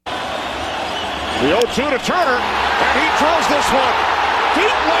The 0-2 to Turner, and he throws this one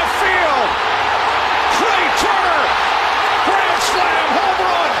deep left field. Trey Turner, grand slam, home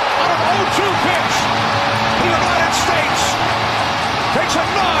run on an 0-2 pitch. The United States takes a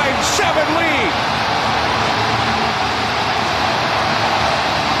 9-7 lead.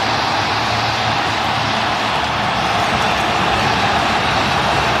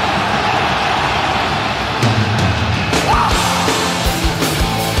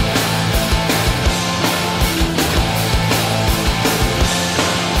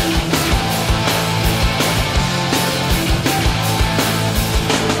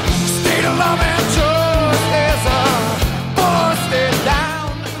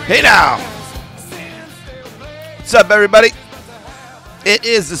 Hey now! What's up, everybody? It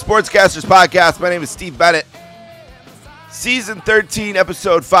is the Sportscasters Podcast. My name is Steve Bennett. Season 13,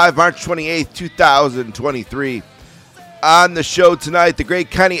 Episode 5, March 28th, 2023. On the show tonight, the great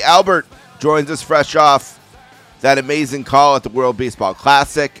Kenny Albert joins us fresh off that amazing call at the World Baseball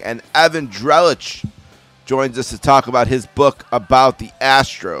Classic. And Evan Drellich joins us to talk about his book about the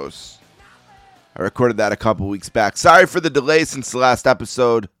Astros. I recorded that a couple weeks back. Sorry for the delay since the last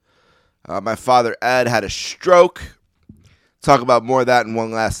episode. My father, Ed, had a stroke. Talk about more of that in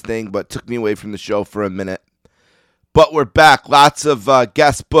one last thing, but took me away from the show for a minute. But we're back. Lots of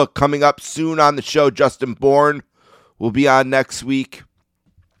guest book coming up soon on the show. Justin Bourne will be on next week.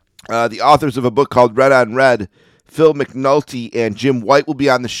 The authors of a book called Red on Red, Phil McNulty and Jim White, will be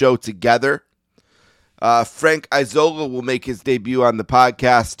on the show together. Frank Isola will make his debut on the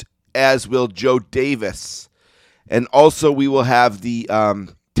podcast, as will Joe Davis. And also we will have the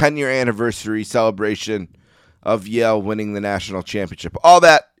 10-year anniversary celebration of Yale winning the national championship. All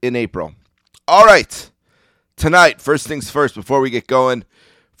that in April. All right. Tonight, first things first, before we get going,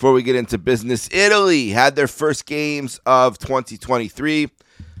 before we get into business, Italy had their first games of 2023,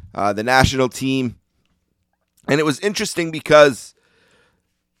 the national team. And it was interesting because,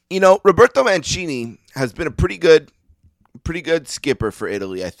 Roberto Mancini has been a pretty good skipper for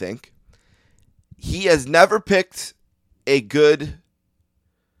Italy, I think. He has never picked a good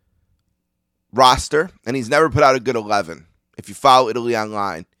roster, and he's never put out a good 11. If you follow Italy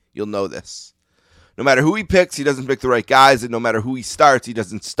online, you'll know this. No matter who he picks, he doesn't pick the right guys, and no matter who he starts, he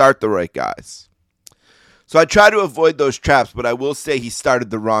doesn't start the right guys. So I try to avoid those traps, but I will say he started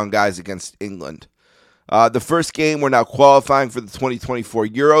the wrong guys against England. The first game, we're now qualifying for the 2024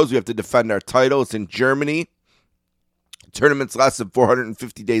 Euros. We have to defend our title. It's in Germany. Tournament's less than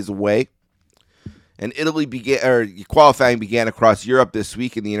 450 days away. And qualifying began across Europe this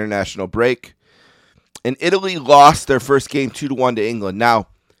week in the international break. And Italy lost their first game 2-1 to England. Now,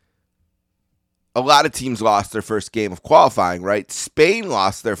 a lot of teams lost their first game of qualifying, right? Spain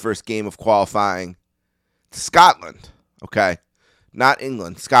lost their first game of qualifying to Scotland. Okay. Not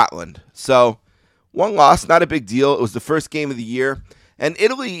England, Scotland. So, one loss, not a big deal. It was the first game of the year. And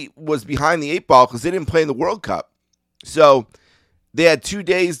Italy was behind the 8 ball because they didn't play in the World Cup. So, they had 2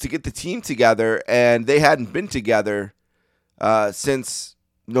 days to get the team together, and they hadn't been together since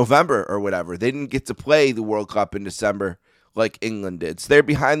November or whatever. They didn't get to play the World Cup in December like England did. So they're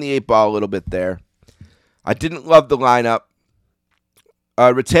behind the 8 ball a little bit there. I didn't love the lineup.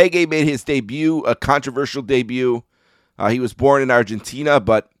 Retegui made his debut, a controversial debut. He was born in Argentina,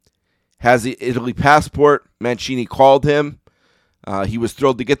 but has the Italy passport. Mancini called him. He was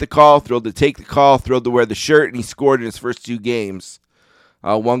thrilled to get the call, thrilled to take the call, thrilled to wear the shirt, and he scored in his first 2 games.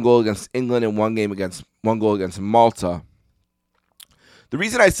 1 goal against England and 1 goal against Malta. The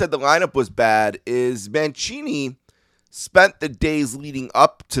reason I said the lineup was bad is Mancini spent the days leading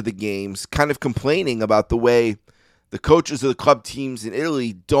up to the games kind of complaining about the way the coaches of the club teams in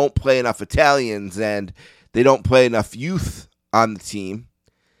Italy don't play enough Italians and they don't play enough youth on the team.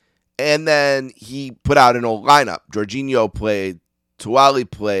 And then he put out an old lineup. Jorginho played, Tuali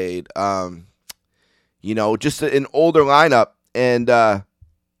played, just an older lineup. And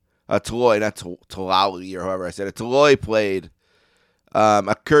Toloi, not Tolali or however I said it, Toloi played.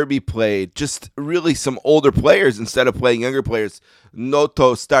 Kirby played, just really some older players instead of playing younger players.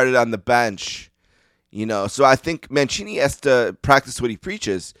 Noto started on the bench, so I think Mancini has to practice what he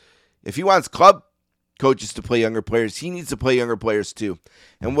preaches. If he wants club coaches to play younger players, he needs to play younger players too.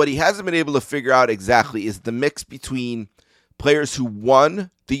 And what he hasn't been able to figure out exactly is the mix between players who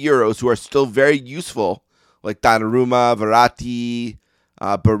won the Euros, who are still very useful, like Donnarumma, Verratti,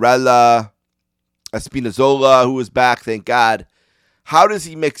 Barella, Spinazzola, who was back, thank God. How does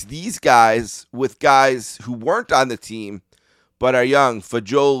he mix these guys with guys who weren't on the team but are young?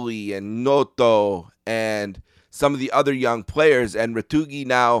 Fagioli and Noto and some of the other young players. And Retegui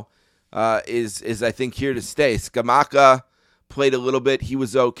now is I think, here to stay. Scamacca played a little bit. He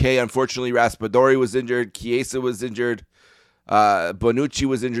was okay. Unfortunately, Raspadori was injured. Chiesa was injured. Bonucci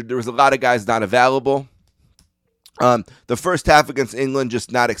was injured. There was a lot of guys not available. The first half against England,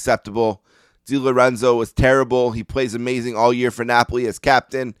 just not acceptable. Di Lorenzo was terrible. He plays amazing all year for Napoli as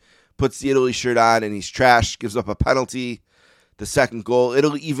captain. Puts the Italy shirt on, and he's trash. Gives up a penalty. The second goal.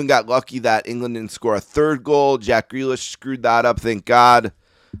 Italy even got lucky that England didn't score a third goal. Jack Grealish screwed that up, thank God.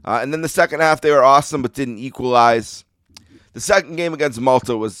 And then the second half, they were awesome, but didn't equalize. The second game against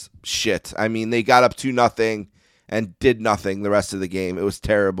Malta was shit. I mean, they got up 2-0 and did nothing the rest of the game. It was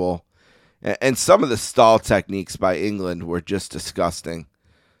terrible. And some of the stall techniques by England were just disgusting.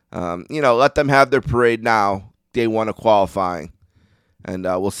 Let them have their parade now, day one of qualifying. And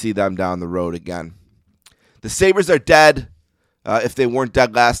we'll see them down the road again. The Sabres are dead, if they weren't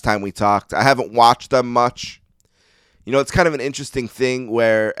dead last time we talked. I haven't watched them much. It's kind of an interesting thing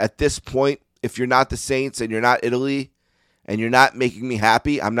where at this point, if you're not the Saints and you're not Italy and you're not making me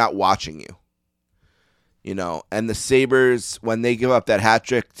happy, I'm not watching you. And the Sabres, when they give up that hat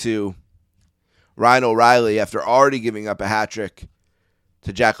trick to Ryan O'Reilly after already giving up a hat trick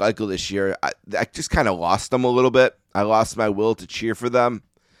to Jack Eichel this year, I just kind of lost them a little bit. I lost my will to cheer for them.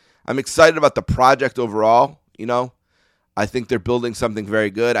 I'm excited about the project overall. I think they're building something very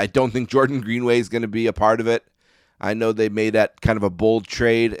good. I don't think Jordan Greenway is going to be a part of it. I know they made that kind of a bold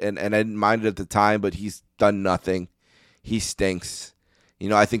trade, and I didn't mind it at the time, but he's done nothing. He stinks.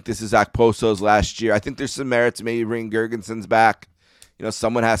 I think this is Okposo's last year. I think there's some merit to maybe bring Gergensons back.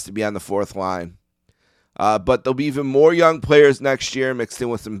 Someone has to be on the fourth line. But there'll be even more young players next year mixed in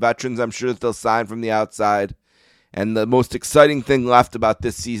with some veterans I'm sure that they'll sign from the outside. And the most exciting thing left about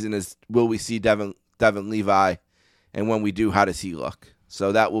this season is, will we see Devin Levi? And when we do, how does he look?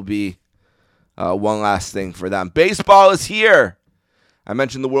 So that will be one last thing for them. Baseball is here. I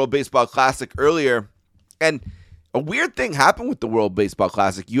mentioned the World Baseball Classic earlier. And a weird thing happened with the World Baseball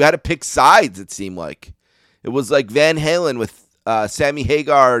Classic. You had to pick sides, it seemed like. It was like Van Halen with Sammy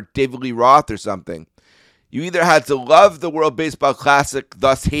Hagar or David Lee Roth or something. You either had to love the World Baseball Classic,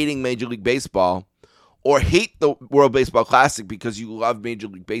 thus hating Major League Baseball, or hate the World Baseball Classic because you love Major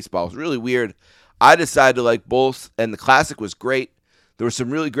League Baseball. It's really weird. I decided to like both, and the Classic was great. There were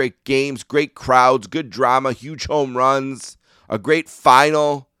some really great games, great crowds, good drama, huge home runs, a great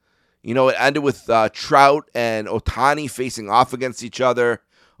final. It ended with Trout and Ohtani facing off against each other.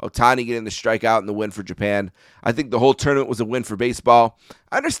 Ohtani getting the strikeout and the win for Japan. I think the whole tournament was a win for baseball.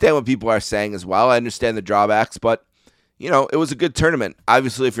 I understand what people are saying as well. I understand the drawbacks, but, it was a good tournament.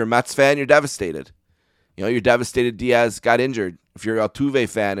 Obviously, if you're a Mets fan, you're devastated. You're devastated Diaz got injured. If you're an Altuve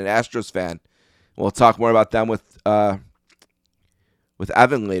fan, an Astros fan, we'll talk more about them with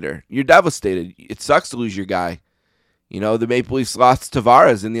Evan later. You're devastated. It sucks to lose your guy. The Maple Leafs lost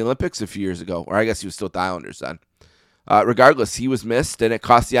Tavares in the Olympics a few years ago, or I guess he was still with the Islanders then. Regardless, he was missed, and it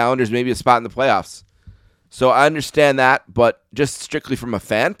cost the Islanders maybe a spot in the playoffs. So I understand that, but just strictly from a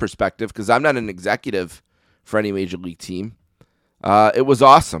fan perspective, because I'm not an executive for any major league team, it was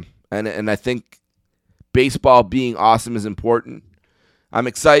awesome. And I think baseball being awesome is important. I'm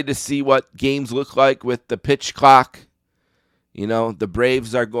excited to see what games look like with the pitch clock. The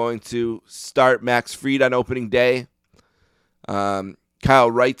Braves are going to start Max Fried on opening day.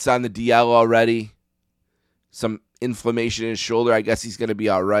 Kyle Wright's on the DL already. Some inflammation in his shoulder. I guess he's going to be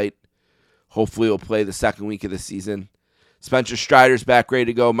all right. Hopefully he'll play the second week of the season. Spencer Strider's back ready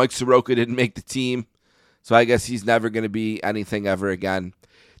to go. Mike Soroka didn't make the team, so I guess he's never going to be anything ever again.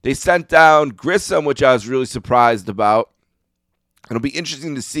 They sent down Grissom, which I was really surprised about. It'll be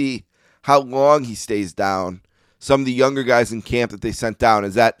interesting to see how long he stays down. Some of the younger guys in camp that they sent down,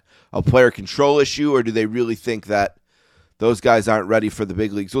 is that a player control issue, or do they really think that those guys aren't ready for the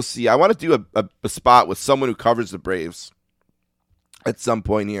big leagues? We'll see. I want to do a spot with someone who covers the Braves at some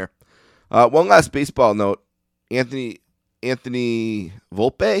point here. One last baseball note. Anthony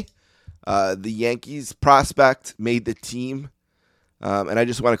Volpe, the Yankees prospect, made the team. And I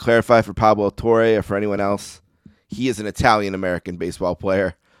just want to clarify for Pablo Torre or for anyone else, he is an Italian-American baseball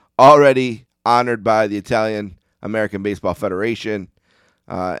player, already honored by the Italian-American Baseball Federation.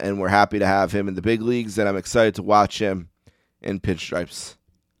 And we're happy to have him in the big leagues, and I'm excited to watch him in pinstripes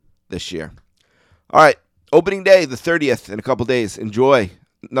this year. All right, opening day, the 30th, in a couple days. Enjoy.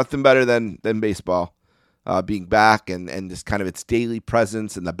 Nothing better than baseball, being back and just kind of its daily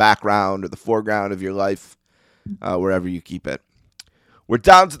presence in the background or the foreground of your life, wherever you keep it. We're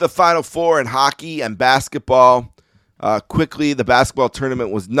down to the Final Four in hockey and basketball. Quickly, the basketball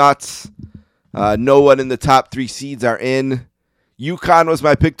tournament was nuts. No one in the top 3 seeds are in. UConn was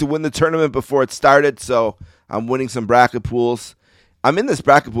my pick to win the tournament before it started, so I'm winning some bracket pools. I'm in this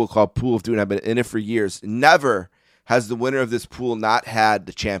bracket pool called Pool of Doom. I've been in it for years. Never has the winner of this pool not had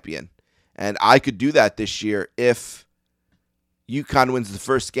the champion. And I could do that this year if UConn wins the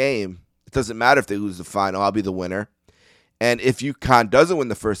first game. It doesn't matter if they lose the final. I'll be the winner. And if UConn doesn't win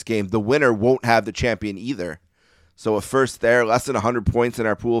the first game, the winner won't have the champion either. So a first there, less than 100 points in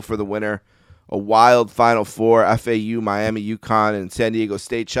our pool for the winner. A wild Final Four, FAU, Miami, UConn, and San Diego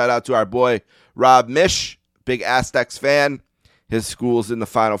State. Shout out to our boy, Rob Mish, big Aztecs fan. His school's in the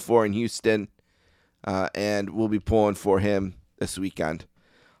Final Four in Houston, and we'll be pulling for him this weekend.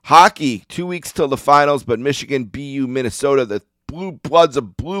 Hockey, 2 weeks till the finals, but Michigan, BU, Minnesota, the blue bloods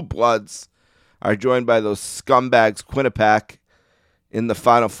of blue bloods, are joined by those scumbags, Quinnipiac, in the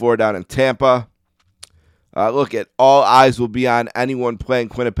Final Four down in Tampa. Look, all eyes will be on anyone playing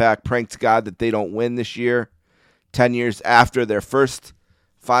Quinnipiac. Prank to God that they don't win this year, 10 years after their first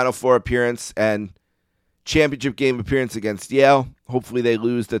Final Four appearance and championship game appearance against Yale. Hopefully they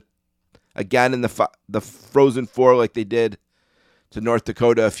lose again in the Frozen Four like they did to North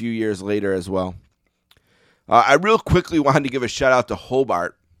Dakota a few years later as well. I real quickly wanted to give a shout out to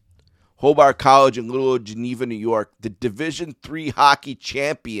Hobart College in Little Old Geneva, New York, the Division III hockey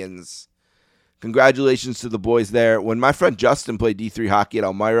champions. Congratulations to the boys there. When my friend Justin played D3 hockey at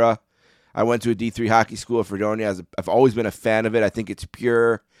Elmira, I went to a D3 hockey school at Fredonia. I've always been a fan of it. I think it's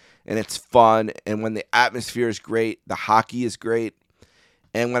pure and it's fun. And when the atmosphere is great, the hockey is great.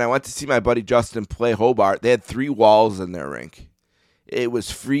 And when I went to see my buddy Justin play Hobart, they had 3 walls in their rink. It was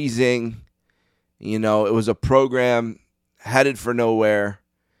freezing. You know, it was a program headed for nowhere.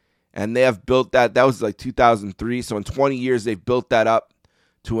 And they have built that. That was like 2003. So in 20 years, they've built that up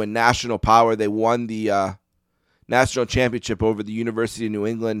to a national power. They won the national championship over the University of New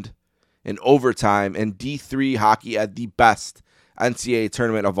England in overtime. And D3 hockey had the best NCAA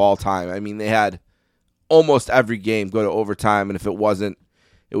tournament of all time. I mean, they had almost every game go to overtime. And if it wasn't,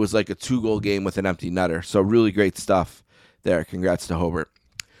 it was like a 2-goal game with an empty netter. So really great stuff there. Congrats to Hobart.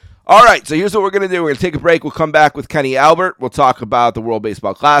 All right, so here's what we're going to do. We're going to take a break. We'll come back with Kenny Albert. We'll talk about the World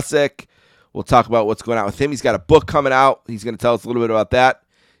Baseball Classic. We'll talk about what's going on with him. He's got a book coming out. He's going to tell us a little bit about that.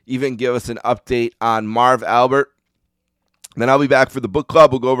 Even give us an update on Marv Albert. Then I'll be back for the book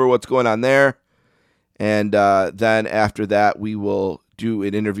club. We'll go over what's going on there. And then after that, we will do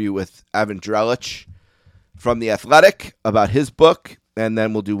an interview with Evan Drellich from The Athletic about his book. And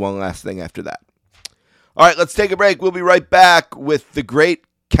then we'll do one last thing after that. All right, let's take a break. We'll be right back with the great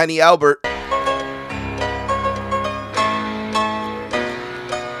Kenny Albert.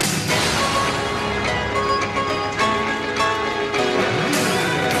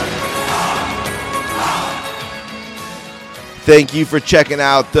 Thank you for checking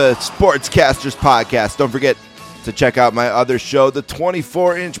out the Sportscasters Podcast. Don't forget to check out my other show, the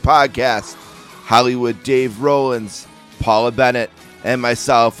 24-Inch Podcast. Hollywood Dave Rollins, Paula Bennett, and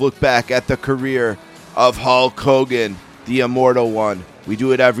myself look back at the career of Hulk Hogan, the immortal one. We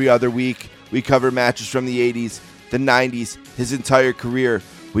do it every other week. We cover matches from the 80s, the 90s, his entire career.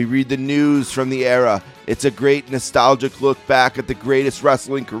 We read the news from the era. It's a great nostalgic look back at the greatest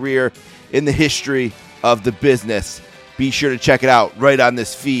wrestling career in the history of the business. Be sure to check it out right on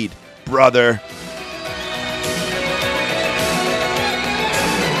this feed, brother.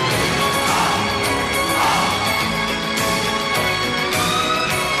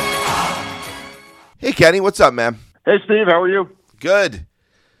 Hey, Kenny, what's up, man? Hey, Steve, how are you? Good.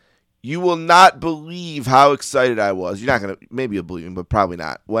 You will not believe how excited I was. You're not going to, maybe you'll believe me, but probably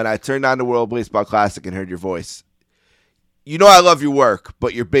not. When I turned on the World Baseball Classic and heard your voice. You know I love your work,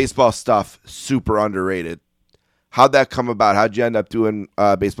 but your baseball stuff, super underrated. How'd that come about? How'd you end up doing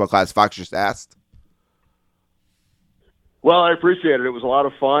Baseball Classic? Fox just asked. Well, I appreciate it. It was a lot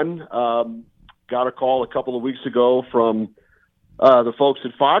of fun. Got a call a couple of weeks ago from the folks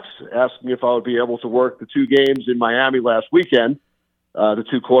at Fox asking if I would be able to work the 2 games in Miami last weekend, the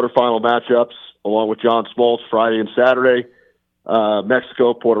 2 quarterfinal matchups, along with John Smoltz Friday and Saturday,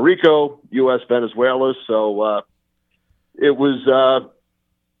 Mexico, Puerto Rico, U.S., Venezuela. So it was,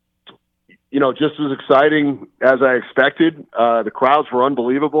 just as exciting as I expected. The crowds were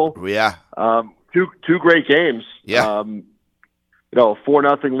unbelievable. Yeah. Two great games. Yeah.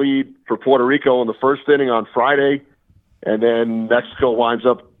 4-0 lead for Puerto Rico in the first inning on Friday. And then Mexico winds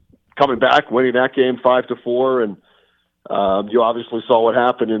up coming back, winning that game 5-4. And you obviously saw what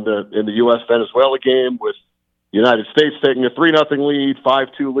happened in the U.S. Venezuela game with the United States taking a 3-0 lead,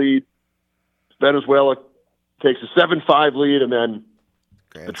 5-2 lead. Venezuela takes a 7-5 lead, and then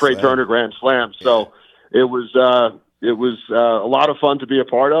the Trey Turner grand slam. Yeah. So it was a lot of fun to be a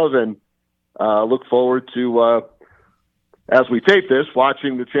part of, and look forward to. As we tape this,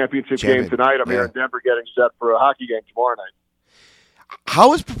 watching the championship game tonight. I'm here in Denver getting set for a hockey game tomorrow night.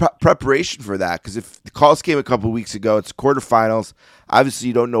 How is preparation for that? Because if the calls came a couple of weeks ago, it's quarterfinals. Obviously,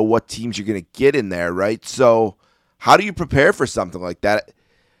 you don't know what teams you're going to get in there, right? So how do you prepare for something like that?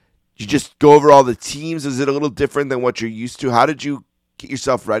 You just go over all the teams? Is it a little different than what you're used to? How did you get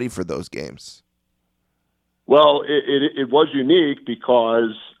yourself ready for those games? Well, it was unique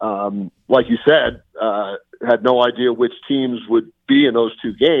because, like you said, had no idea which teams would be in those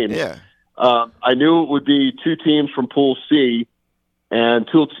two games. Yeah. I knew it would be two teams from Pool C and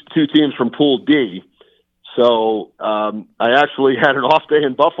two teams from Pool D. So I actually had an off day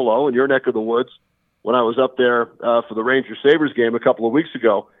in Buffalo, in your neck of the woods, when I was up there for the Rangers-Sabres game a couple of weeks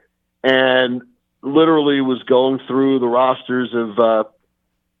ago, and literally was going through the rosters of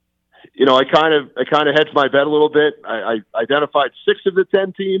I kind of hedged my bet a little bit. I identified 6 of the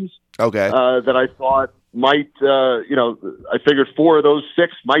 10 teams that I thought might, I figured 4 of those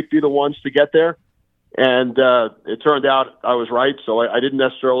 6 might be the ones to get there. And it turned out I was right, so I didn't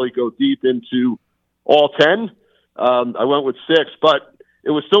necessarily go deep into all 10. I went with 6, but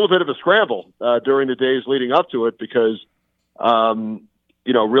it was still a bit of a scramble during the days leading up to it because,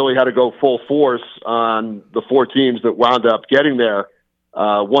 really had to go full force on the 4 teams that wound up getting there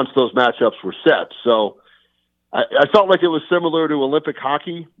once those matchups were set. So I felt like it was similar to Olympic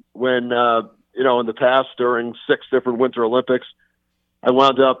hockey when, in the past during 6 different Winter Olympics, I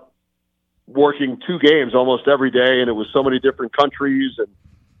wound up working 2 games almost every day, and it was so many different countries, and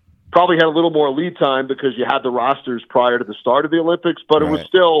probably had a little more lead time because you had the rosters prior to the start of the Olympics, but it was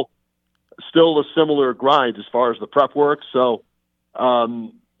still a similar grind as far as the prep work. So,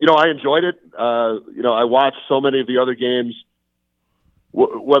 I enjoyed it. I watched so many of the other games,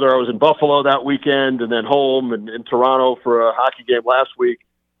 whether I was in Buffalo that weekend and then home and in Toronto for a hockey game last week.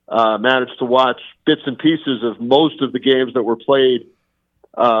 Managed to watch bits and pieces of most of the games that were played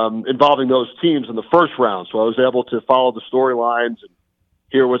involving those teams in the first round. So I was able to follow the storylines and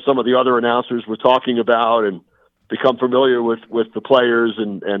hear what some of the other announcers were talking about and become familiar with the players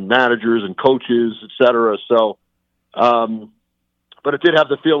and managers and coaches, et cetera. So, but it did have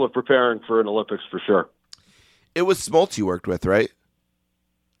the feel of preparing for an Olympics for sure. It was Smoltz you worked with, right?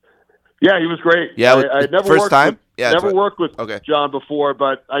 Yeah, he was great. Yeah, I never first worked time? Never worked with John before,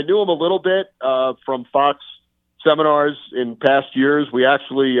 but I knew him a little bit from Fox seminars in past years. We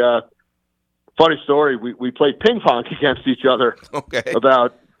actually, funny story, we played ping pong against each other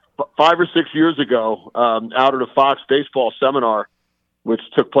about 5 or 6 years ago out at a Fox baseball seminar, which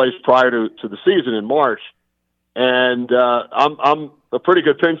took place prior to the season in March. And I'm a pretty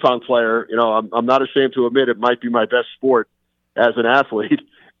good ping pong player. I'm not ashamed to admit it might be my best sport as an athlete.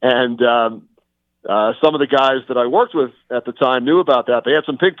 And some of the guys that I worked with at the time knew about that. They had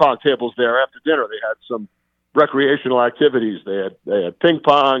some ping pong tables there after dinner. They had some recreational activities. They had ping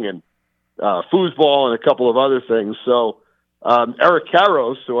pong and foosball and a couple of other things. So Eric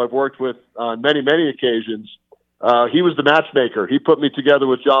Karros, who I've worked with on many, many occasions, he was the matchmaker. He put me together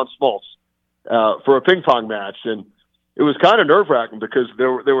with John Smoltz for a ping pong match. And it was kind of nerve-wracking because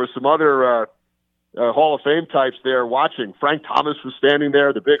there were some other Hall of Fame types there watching. Frank Thomas was standing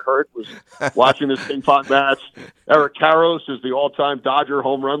there. The Big Hurt was watching this ping pong match. Eric Karros is the all-time Dodger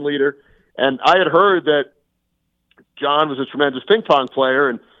home run leader. And I had heard that John was a tremendous ping pong player.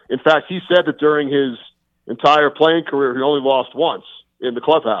 And in fact, he said that during his entire playing career, he only lost once in the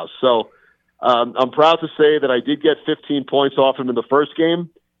clubhouse. So I'm proud to say that I did get 15 points off him in the first game.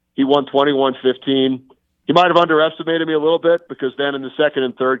 He won 21-15. He might have underestimated me a little bit because then in the second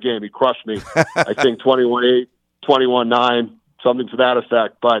and third game, he crushed me. I think 21-8, 21-9, something to that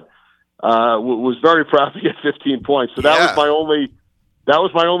effect. But was very proud to get 15 points. So that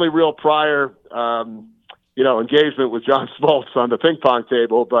was my only real prior, engagement with John Smoltz on the ping pong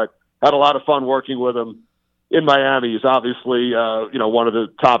table. But had a lot of fun working with him in Miami. He's obviously, one of the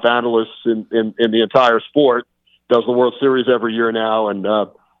top analysts in the entire sport. Does the World Series every year now, and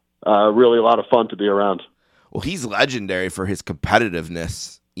really a lot of fun to be around. Well, he's legendary for his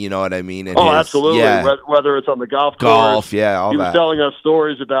competitiveness. You know what I mean? And absolutely. Yeah. Whether it's on the golf course. He was telling us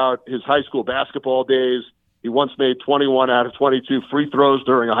stories about his high school basketball days. He once made 21 out of 22 free throws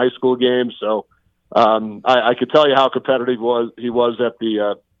during a high school game. So I could tell you how competitive he was at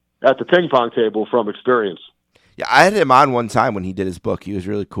the ping pong table from experience. Yeah, I had him on one time when he did his book. He was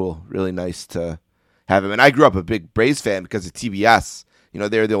really cool, really nice to have him. And I grew up a big Braves fan because of TBS.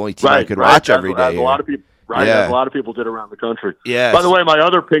 They're the only team I could watch every day. As a lot of people, as a lot of people did around the country. Yeah. By the way, my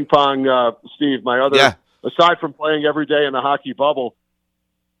other ping pong, Steve, aside from playing every day in the hockey bubble,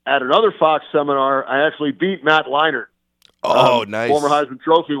 at another Fox seminar, I actually beat Matt Leinart. Nice. Former Heisman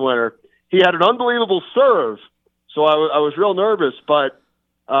Trophy winner. He had an unbelievable serve, so I was real nervous, but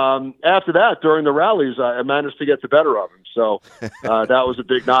after that, during the rallies, I managed to get the better of him. So that was a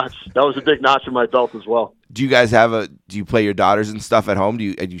big notch. That was a big notch in my belt as well. Do you guys do you play your daughters and stuff at home? Do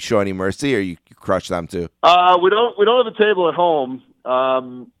you show any mercy, or you crush them too? We don't have a table at home.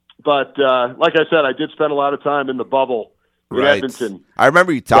 But like I said, I did spend a lot of time in the bubble in Edmonton. I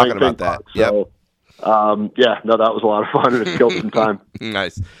remember you talking about that. So, that was a lot of fun, and it killed some time.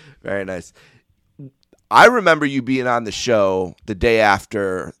 Nice. Very nice. I remember you being on the show the day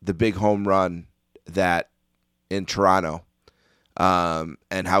after the big home run in Toronto,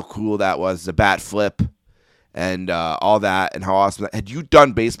 and how cool that was, the bat flip and all that, and how awesome that. Had you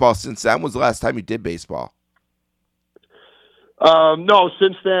done baseball since then? When was the last time you did baseball? No,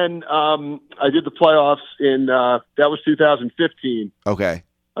 since then, I did the playoffs in, that was 2015. Okay.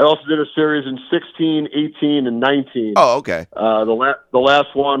 I also did a series in 16, 18, and 19. Oh, okay. The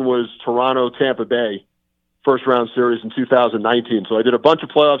last one was Toronto, Tampa Bay, first round series in 2019. So I did a bunch of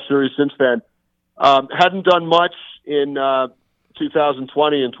playoff series since then. Hadn't done much in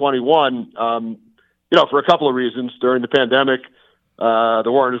 2020 and 21, for a couple of reasons. During the pandemic,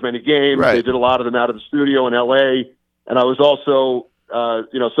 there weren't as many games. Right. They did a lot of them out of the studio in LA. And I was also,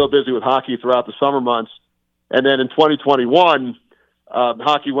 so busy with hockey throughout the summer months. And then in 2021,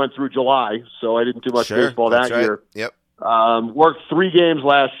 hockey went through July, so I didn't do much baseball that year. Yep. Worked 3 games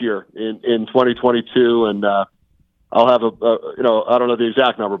last year in 2022, and I'll have I don't know the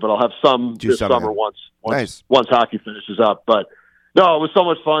exact number, but I'll have some this summer once hockey finishes up. But no, it was so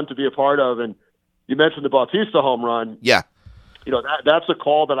much fun to be a part of. And you mentioned the Bautista home run. Yeah. That's a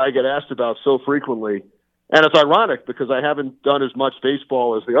call that I get asked about so frequently. And it's ironic because I haven't done as much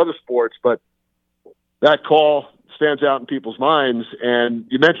baseball as the other sports, but that call stands out in people's minds. And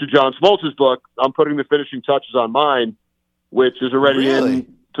you mentioned John Smoltz's book. I'm putting the finishing touches on mine, which is already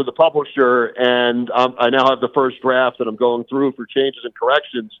in to the publisher. And I now have the first draft that I'm going through for changes and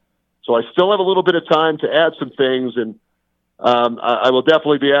corrections. So I still have a little bit of time to add some things. And I will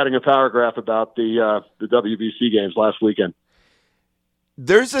definitely be adding a paragraph about the WBC games last weekend.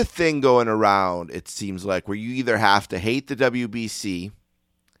 There's a thing going around, it seems like, where you either have to hate the WBC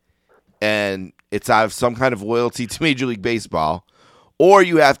and it's out of some kind of loyalty to Major League Baseball, or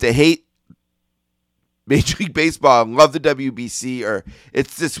you have to hate Major League Baseball and love the WBC, or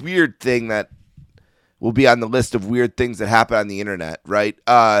it's this weird thing that will be on the list of weird things that happen on the internet, right?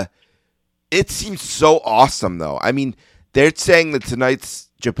 It seems so awesome, though. I mean, they're saying that tonight's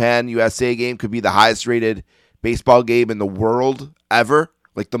Japan-USA game could be the highest-rated baseball game in the world ever,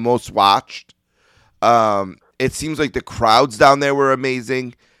 like the most watched. It seems like the crowds down there were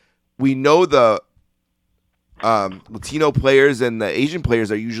amazing. We know the Latino players and the Asian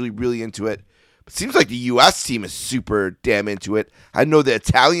players are usually really into it. But it seems like the U.S. team is super damn into it. I know the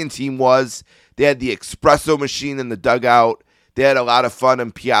Italian team was. They had the espresso machine in the dugout. They had a lot of fun,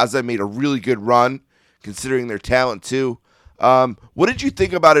 and Piazza made a really good run, considering their talent too. What did you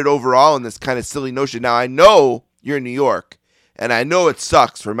think about it overall in this kind of silly notion? Now, I know you're in New York, and I know it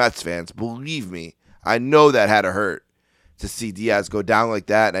sucks for Mets fans. Believe me, I know that had to hurt to see Diaz go down like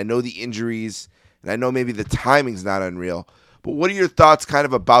that, and I know the injuries, and I know maybe the timing's not unreal. But what are your thoughts kind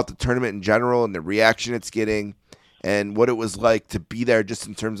of about the tournament in general and the reaction it's getting and what it was like to be there just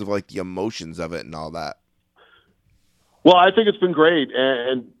in terms of like the emotions of it and all that? Well, I think it's been great,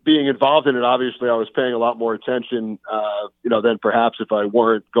 and being involved in it, obviously, I was paying a lot more attention, than perhaps if I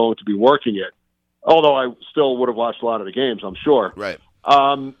weren't going to be working it. Although I still would have watched a lot of the games, I'm sure. Right.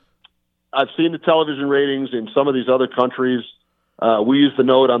 I've seen the television ratings in some of these other countries. We used the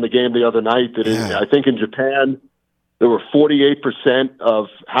note on the game the other night that I think in Japan there were 48% of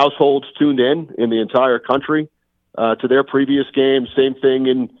households tuned in the entire country to their previous game. Same thing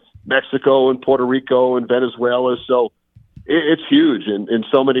in Mexico and Puerto Rico and Venezuela. So it's huge in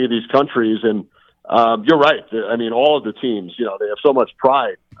so many of these countries. And you're right. I mean, all of the teams, they have so much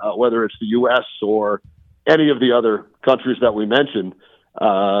pride, whether it's the U.S. or any of the other countries that we mentioned.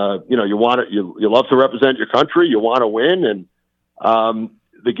 You want to, you love to represent your country. You want to win. And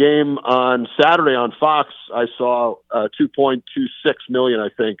the game on Saturday on Fox, I saw 2.26 million, I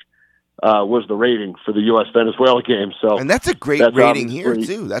think, was the rating for the U.S. Venezuela game. So, and that's a great rating here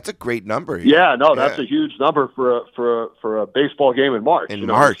too. That's a great number here. Yeah, no, that's a huge number for a baseball game in March.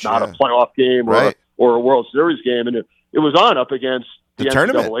 March, it's not a playoff game or a World Series game, and it was on up against the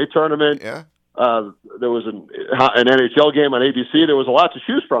NCAA tournament. Yeah. There was an NHL game on ABC. There was a lot to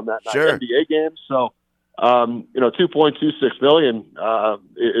choose from that night. Sure. NBA games. So, 2.26 million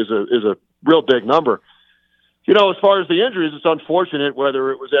is a real big number. As far as the injuries, it's unfortunate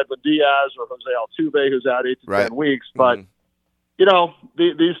whether it was Edwin Diaz or Jose Altuve who's out 8 to 10 weeks. But,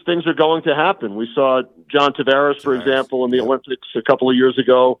 these things are going to happen. We saw John Tavares, for example, in the Olympics a couple of years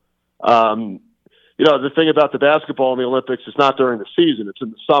ago. The thing about the basketball in the Olympics is not during the season; it's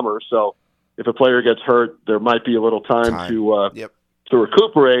in the summer. So if a player gets hurt, there might be a little time. To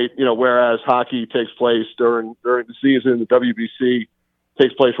recuperate. Whereas hockey takes place during the season, the WBC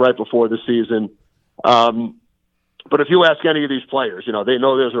takes place right before the season. But if you ask any of these players, they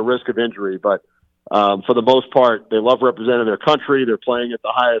know there's a risk of injury, but for the most part, they love representing their country. They're playing at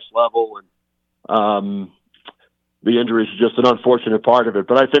the highest level, and the injuries are just an unfortunate part of it.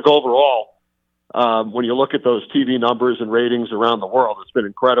 But I think overall, when you look at those TV numbers and ratings around the world, it's been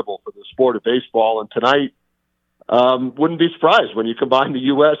incredible for the sport of baseball. And tonight, wouldn't be surprised when you combine the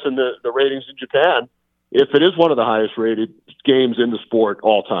U.S. and the ratings in Japan, if it is one of the highest rated games in the sport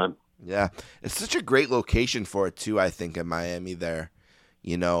all time. Yeah, it's such a great location for it too. I think in Miami there,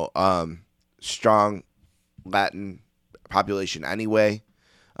 strong Latin population anyway,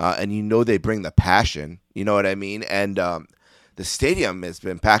 and they bring the passion. You know what I mean? And the stadium has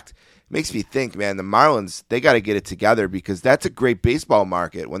been packed. Makes me think, man, the Marlins, they got to get it together because that's a great baseball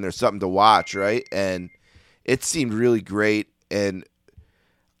market when there's something to watch, right? And it seemed really great, and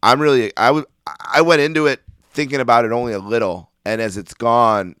I went into it thinking about it only a little. And as it's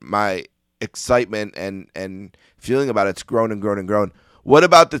gone, my excitement and feeling about it's grown and grown and grown. What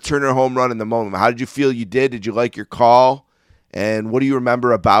about the Turner home run in the moment? How did you feel you did? Did you like your call? And what do you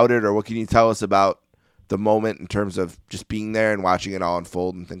remember about it? Or what can you tell us about the moment in terms of just being there and watching it all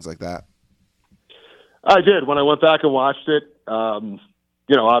unfold and things like that? I did. When I went back and watched it,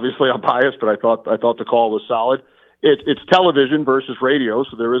 obviously I'm biased, but I thought the call was solid. It's television versus radio,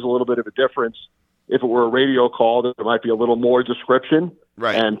 so there is a little bit of a difference. If it were a radio call, there might be a little more description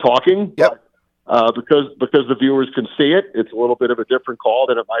and talking. Yep. But, because the viewers can see it, it's a little bit of a different call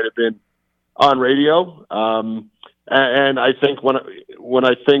than it might have been on radio. And I think when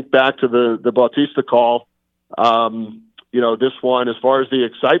I think back to the Bautista call, this one, as far as the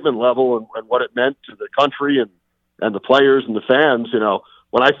excitement level and what it meant to the country and the players and the fans,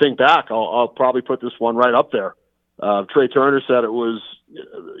 when I think back, I'll probably put this one right up there. Trey Turner said it was,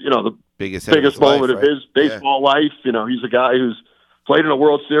 the biggest moment of his baseball life. He's a guy who's played in a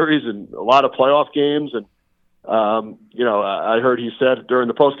World Series and a lot of playoff games. And, I heard he said during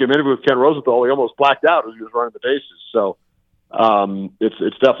the postgame interview with Ken Rosenthal, he almost blacked out as he was running the bases. So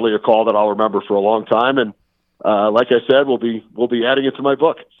it's definitely a call that I'll remember for a long time. And like I said, we'll be adding it to my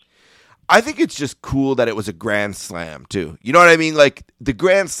book. I think it's just cool that it was a grand slam too. You know what I mean? Like the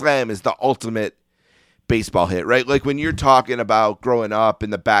grand slam is the ultimate baseball hit, right? Like when you're talking about growing up in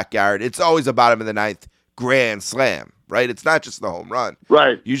the backyard, it's always a bottom of the ninth grand slam, right? It's not just the home run.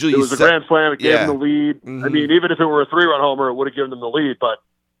 Right. Usually it was a grand slam. It gave them the lead. Mm-hmm. I mean, even if it were a 3-run homer, it would have given them the lead. But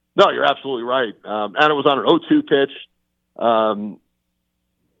no, you're absolutely right. And it was on an 0-2 pitch.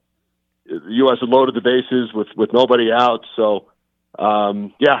 The U.S. had loaded the bases with nobody out. So,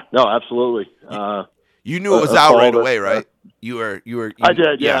 absolutely. You knew it was out right away, right? You were. I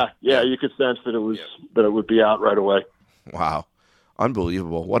did. Yeah. You could sense that that it would be out right away. Wow,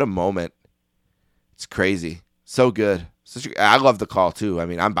 unbelievable! What a moment! It's crazy. So good. I love the call too. I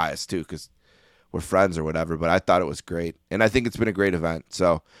mean, I'm biased too because we're friends or whatever, but I thought it was great, and I think it's been a great event.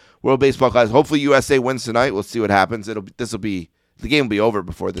 So, World Baseball Classic. Hopefully, USA wins tonight. We'll see what happens. The game will be over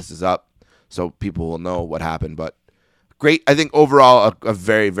before this is up, so people will know what happened. But great. I think overall a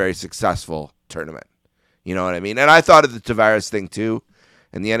very, very successful tournament. You know what I mean? And I thought of the Tavares thing too,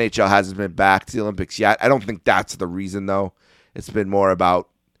 and the NHL hasn't been back to the Olympics yet. I don't think that's the reason, though. It's been more about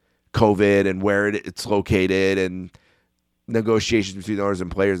COVID and where it's located and negotiations between owners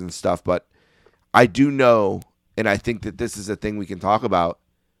and players and stuff. But I do know, and I think that this is a thing we can talk about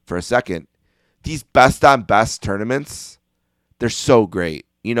for a second, these best-on-best tournaments, they're so great.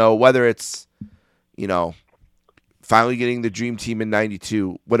 Whether it's, finally getting the Dream Team in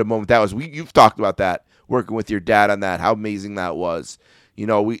 92, what a moment that was. You've talked about that. Working with your dad on that, how amazing that was.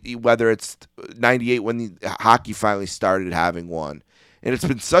 Whether it's 98 when the hockey finally started having one. And it's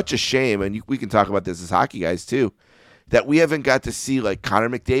been such a shame, and we can talk about this as hockey guys too, that we haven't got to see like Connor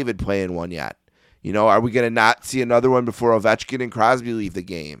McDavid playing one yet. Are we going to not see another one before Ovechkin and Crosby leave the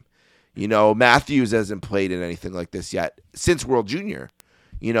game? Matthews hasn't played in anything like this yet since World Junior.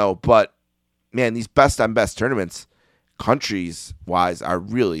 But man, these best-on-best tournaments, countries-wise, are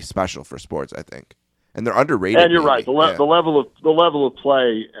really special for sports, I think. And they're underrated. And you're right. The level of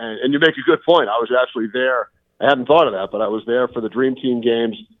play, and you make a good point. I was actually there. I hadn't thought of that, but I was there for the Dream Team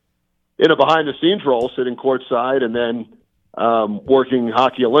games in a behind-the-scenes role, sitting courtside, and then working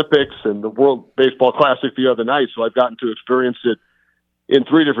Hockey Olympics and the World Baseball Classic the other night. So I've gotten to experience it in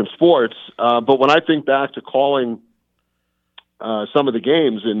 3 different sports. But when I think back to calling some of the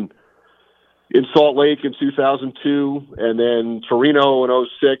games in Salt Lake in 2002, and then Torino in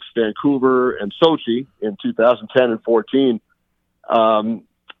 06, Vancouver, and Sochi in 2010 and 14.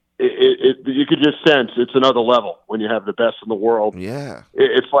 You could just sense it's another level when you have the best in the world. Yeah,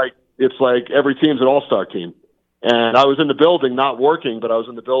 it's like every team's an all-star team. And I was in the building, not working, but I was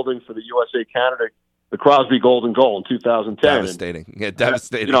in the building for the USA Canada, the Crosby Golden Goal in 2010. Devastating. Yeah,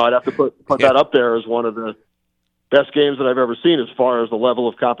 devastating. You know, I'd have to put that up there as one of the best games that I've ever seen as far as the level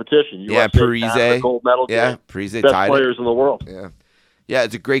of competition. Yeah, USA Parise. Canada, gold medal game. Parise best tied players in the world. Yeah,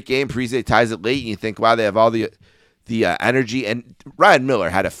 it's a great game. Parise ties it late, and you think, wow, they have all the energy. And Ryan Miller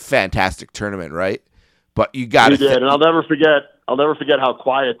had a fantastic tournament, right? But you got to. He did, and I'll never forget how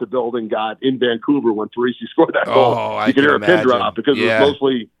quiet the building got in Vancouver when Parise scored that goal. You could hear a pin drop because it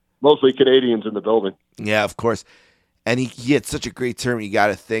was mostly Canadians in the building. Yeah, of course. And he had such a great tournament. You got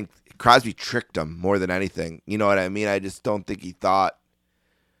to think Crosby tricked him more than anything. You know what I mean? I just don't think he thought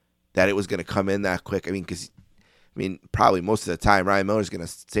that it was going to come in that quick. I mean, probably most of the time Ryan Miller's going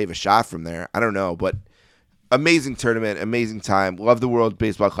to save a shot from there. I don't know, but amazing tournament, amazing time. Love the World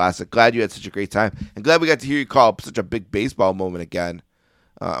Baseball Classic. Glad you had such a great time. And glad we got to hear you call such a big baseball moment again.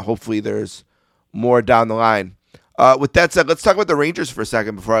 Hopefully there's more down the line. With that said, let's talk about the Rangers for a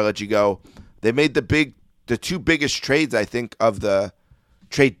second before I let you go. They made the two biggest trades, I think, of the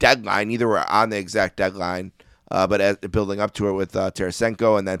trade deadline. Either were on the exact deadline, but building up to it with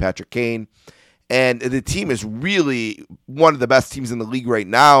Tarasenko and then Patrick Kane. And the team is really one of the best teams in the league right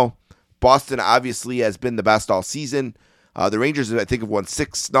now. Boston obviously has been the best all season. The Rangers, I think, have won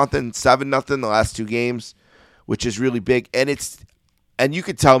 6-0, 7-0 the last two games, which is really big. And you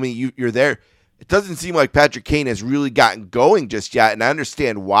could tell me you're there. It doesn't seem like Patrick Kane has really gotten going just yet, and I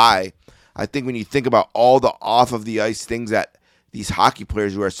understand why. I think when you think about all the off of the ice things that these hockey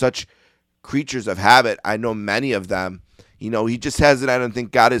players who are such creatures of habit, I know many of them, he just hasn't, I don't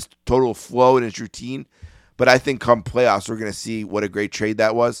think, got his total flow in his routine. But I think come playoffs, we're going to see what a great trade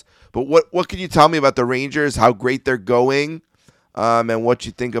that was. But what can you tell me about the Rangers, how great they're going, and what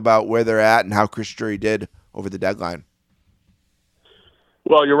you think about where they're at and how Chris Drury did over the deadline?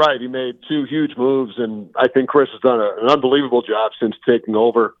 Well, you're right. He made two huge moves, and I think Chris has done an unbelievable job since taking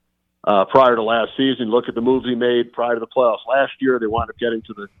over prior to last season. Look at the moves he made prior to the playoffs last year. They wound up getting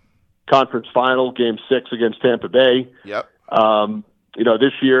to the conference final, Game 6 against Tampa Bay. Yep.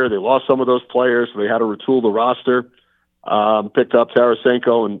 This year they lost some of those players, so they had to retool the roster. Picked up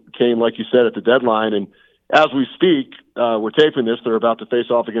Tarasenko and Kane, like you said, at the deadline. And as we speak, we're taping this. They're about to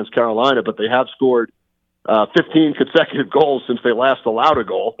face off against Carolina, but they have scored 15 consecutive goals since they last allowed a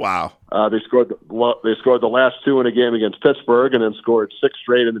goal. Wow! They scored the last two in a game against Pittsburgh, and then scored 6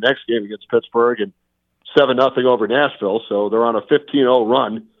 straight in the next game against Pittsburgh, and 7-0 over Nashville. So they're on a 15-0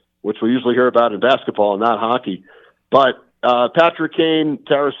 run, which we usually hear about in basketball and not hockey. But Patrick Kane,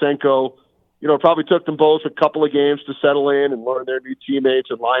 Tarasenko, it probably took them both a couple of games to settle in and learn their new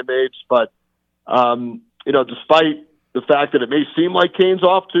teammates and line mates. But, despite the fact that it may seem like Kane's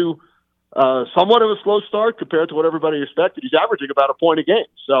off to somewhat of a slow start compared to what everybody expected, he's averaging about a point a game.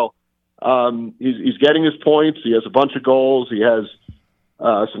 So he's getting his points. He has a bunch of goals. He has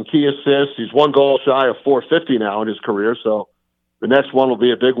some key assists. He's one goal shy of 450 now in his career. So the next one will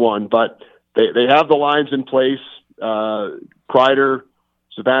be a big one. But they have the lines in place. Kreider,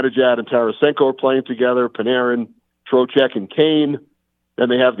 Zibanejad, and Tarasenko are playing together. Panarin, Trocheck, and Kane. Then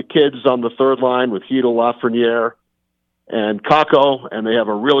they have the kids on the third line with Hedel, Lafreniere, and Kakko. And they have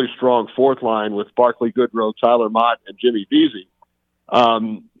a really strong fourth line with Barclay Goodrow, Tyler Mott, and Jimmy Vesey.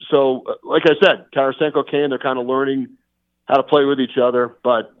 So, like I said, Tarasenko, Kane, they're kind of learning how to play with each other,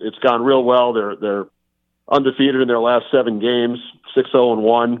 but it's gone real well. They're undefeated in their last 7 games,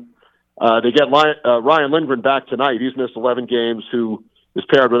 6-0-1. They get Ryan Lindgren back tonight. He's missed 11 games, who is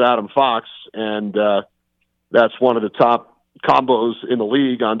paired with Adam Fox, and that's one of the top combos in the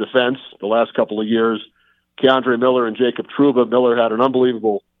league on defense the last couple of years. Keandre Miller and Jacob Trouba. Miller had an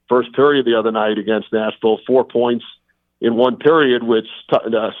unbelievable first period the other night against Nashville, 4 points in one period, which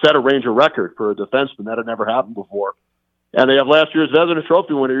set a Ranger record for a defenseman. That had never happened before. And they have last year's Vezina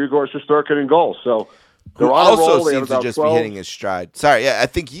Trophy winner, Igor Shesterkin, in goal. So they're who on a also roll. seems to just 12. Be hitting his stride. Sorry, I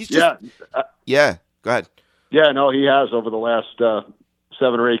think he's just... Yeah, go ahead. Yeah, no, he has over the last 7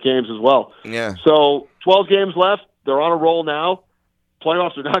 or 8 games as well. Yeah. So 12 games left. They're on a roll now.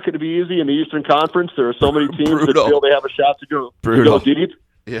 Playoffs are not going to be easy in the Eastern Conference. There are so many teams that feel they have a shot to go deep.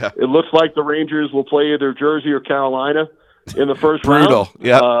 Yeah. It looks like the Rangers will play either Jersey or Carolina in the first round.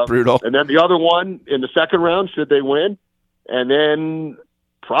 Brutal. And then the other one in the second round, should they win. And then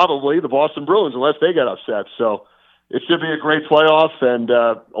probably the Boston Bruins, unless they get upset. So it should be a great playoff. And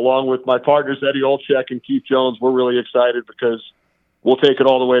along with my partners, Eddie Olczyk and Keith Jones, we're really excited because we'll take it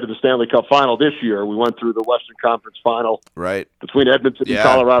all the way to the Stanley Cup final this year. We went through the Western Conference final between Edmonton and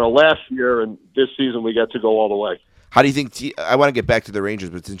Colorado last year, and this season we get to go all the way. How do you think I want to get back to the Rangers,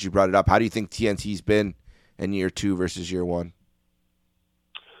 but since you brought it up, how do you think TNT's been in year 2 versus year 1?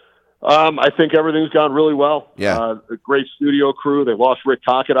 I think everything's gone really well. Yeah. A great studio crew. They lost Rick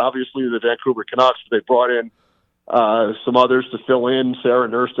Tocchet, obviously, to the Vancouver Canucks. They brought in some others to fill in. Sarah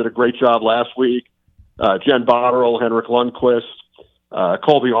Nurse did a great job last week. Jen Botterill, Henrik Lundqvist,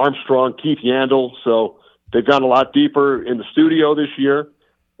 Colby Armstrong, Keith Yandel. So they've gone a lot deeper in the studio this year.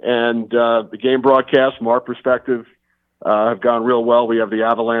 And the game broadcasts, from our perspective, have gone real well. We have the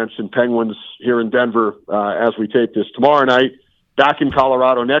Avalanche and Penguins here in Denver as we tape this tomorrow night. Back in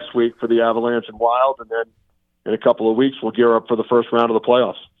Colorado next week for the Avalanche and Wild, and then in a couple of weeks we'll gear up for the first round of the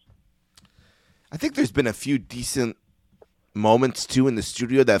playoffs. I think there's been a few decent moments too in the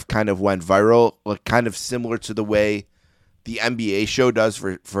studio that have kind of went viral, like kind of similar to the way the NBA show does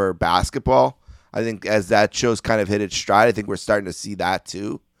for basketball. I think as that show's kind of hit its stride, I think we're starting to see that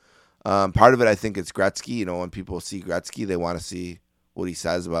too. Part of it, I think, it's Gretzky. You know, when people see Gretzky, they want to see what he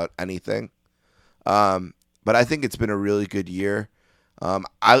says about anything. But I think it's been a really good year.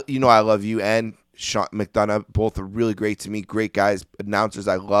 I love you and Sean McDonough. Both are really great to me. Great guys, announcers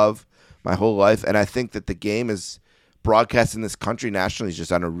I love my whole life. And I think that the game is broadcast in this country nationally is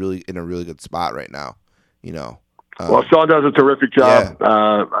just in a really good spot right now. You know. Well, Sean does a terrific job. Yeah.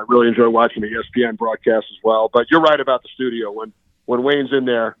 I really enjoy watching the ESPN broadcast as well. But you're right about the studio. When Wayne's in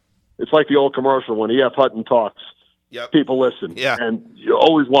there, it's like the old commercial when E.F. Hutton talks. Yep. People listen. Yeah. And you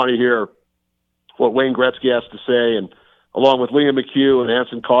always want to hear what Wayne Gretzky has to say, and along with Liam McHugh and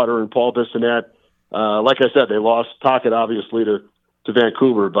Anson Carter and Paul Bissonnette. Like I said, they lost Tocchet, obviously, to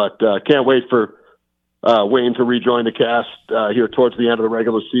Vancouver, but can't wait for Wayne to rejoin the cast here towards the end of the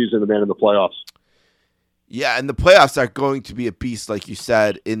regular season and then in the playoffs. Yeah, and the playoffs are going to be a beast, like you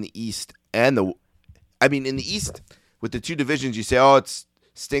said, in the East. In the East, with the two divisions, you say, oh, it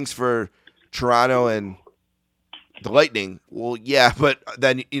stinks for Toronto and the Lightning. Well, yeah, but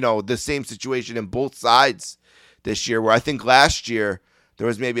then, the same situation in both sides this year, where I think last year there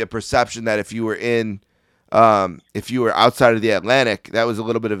was maybe a perception that if you were outside of the Atlantic, that was a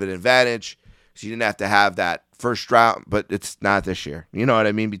little bit of an advantage. So you didn't have to have that first round, but it's not this year. You know what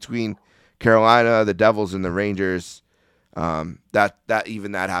I mean? Between Carolina, the Devils, and the Rangers, that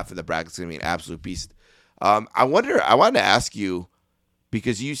half of the bracket's going to be an absolute beast. I wanted to ask you,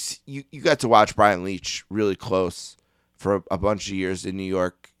 because you got to watch Brian Leetch really close for a bunch of years in New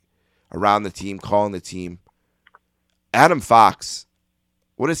York, around the team, calling the team. Adam Fox,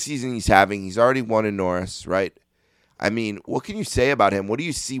 what a season he's having. He's already won in Norris, right? I mean, what can you say about him? What do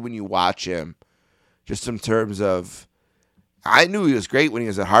you see when you watch him? Just in terms of, I knew he was great when he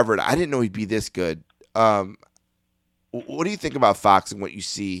was at Harvard. I didn't know he'd be this good. What do you think about Fox and what you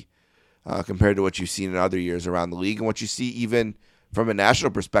see compared to what you've seen in other years around the league, and what you see even from a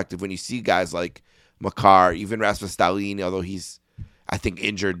national perspective when you see guys like Makar, even Rasmus Dahlin, although he's, I think,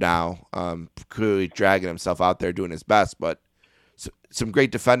 injured now, clearly dragging himself out there doing his best, but some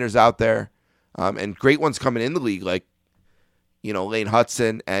great defenders out there, and great ones coming in the league like, Lane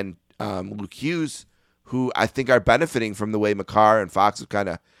Hudson and Luke Hughes, who I think are benefiting from the way Makar and Fox have kind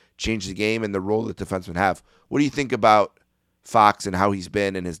of changed the game and the role that defensemen have. What do you think about Fox and how he's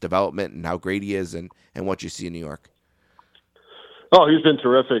been in his development and how great he is and what you see in New York? Oh, he's been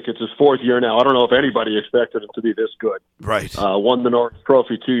terrific. It's his 4th year now. I don't know if anybody expected him to be this good. Right. Won the Norris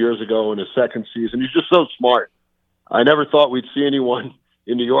Trophy 2 years ago in his second season. He's just so smart. I never thought we'd see anyone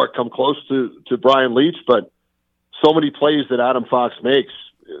in New York come close to Brian Leetch, but so many plays that Adam Fox makes,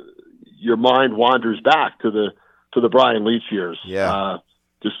 your mind wanders back to the Brian Leetch years. Yeah.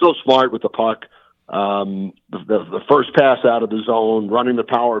 Just so smart with the puck. The first pass out of the zone, running the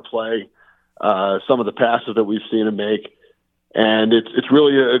power play, some of the passes that we've seen him make. And it's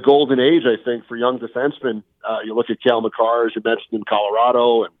really a golden age, I think, for young defensemen. You look at Cale Makar, as you mentioned, in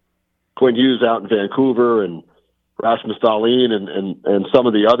Colorado, and Quinn Hughes out in Vancouver, and Rasmus Dahlin, and some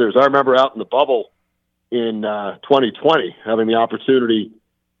of the others. I remember out in the bubble in 2020 having the opportunity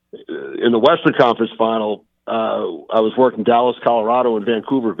in the Western Conference Final. I was working Dallas, Colorado, and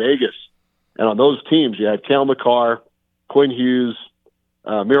Vancouver, Vegas. And on those teams, you had Cale Makar, Quinn Hughes,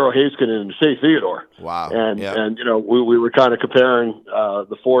 Miro Heiskanen, and Shea Theodore. Wow. And we were kind of comparing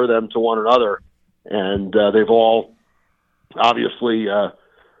the four of them to one another. And they've all obviously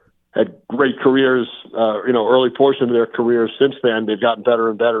had great careers, early portion of their careers. Since then, they've gotten better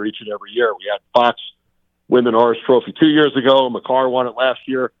and better each and every year. We had Fox win the Norris Trophy 2 years ago. Makar won it last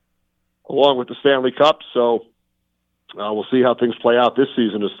year, along with the Stanley Cup. So we'll see how things play out this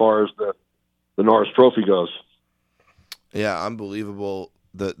season as far as the Norris Trophy goes. Yeah, unbelievable.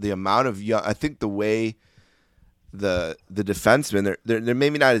 The amount of young. I think the way the defensemen they're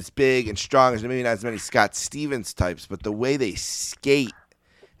maybe not as big and strong as maybe not as many Scott Stevens types, but the way they skate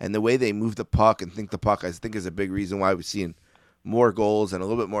and the way they move the puck and think the puck, I think, is a big reason why we've seen more goals and a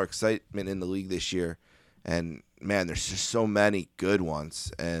little bit more excitement in the league this year. And man, there's just so many good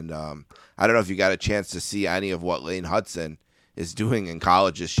ones. And I don't know if you got a chance to see any of what Lane Hudson is doing in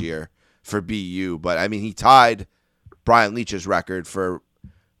college this year for BU, but I mean, he tied Brian Leach's record for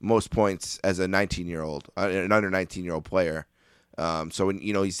most points as a 19-year-old, an under 19-year-old player. So when,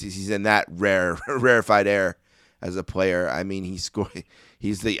 he's in that rarefied air as a player. I mean, he's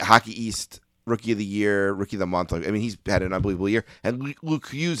the Hockey East Rookie of the Year, Rookie of the Month. I mean, he's had an unbelievable year, and Luke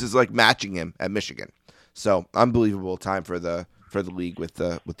Hughes is like matching him at Michigan. So unbelievable time for the league with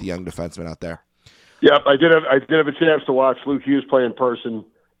the young defensemen out there. Yep, I did have a chance to watch Luke Hughes play in person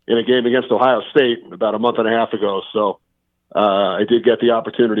in a game against Ohio State about a month and a half ago. So I did get the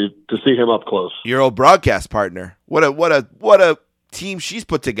opportunity to see him up close. Your old broadcast partner. What a team she's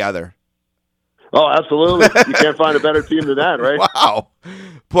put together. Oh, absolutely. You can't find a better team than that, right? Wow.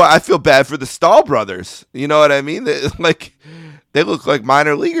 Boy, I feel bad for the Stahl brothers. You know what I mean? They look like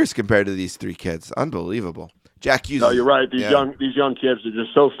minor leaguers compared to these three kids. Unbelievable. Jack Hughes. No, you're right. These young kids are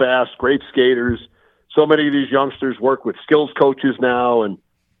just so fast, great skaters. So many of these youngsters work with skills coaches now, and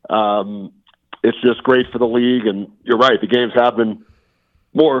it's just great for the league. And you're right, the games have been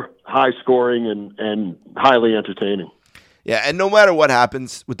more high scoring and highly entertaining. Yeah, and no matter what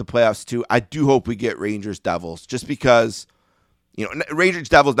happens with the playoffs too, I do hope we get Rangers Devils, just because Rangers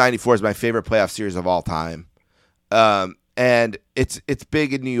Devils 94 is my favorite playoff series of all time. And it's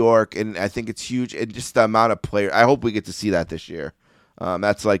big in New York, and I think it's huge. And just the amount of players, I hope we get to see that this year.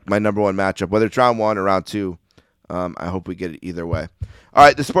 That's like my number one matchup, whether it's round one or round two. I hope we get it either way. All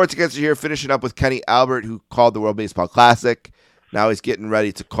right, the Sports Against here, finishing up with Kenny Albert, who called the World Baseball Classic. Now he's getting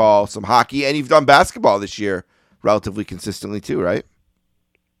ready to call some hockey, and you've done basketball this year relatively consistently too, right?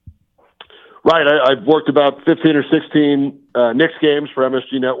 Right. I've worked about 15 or 16 Knicks games for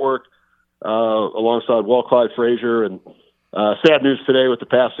MSG Network alongside Clyde Frazier, and sad news today with the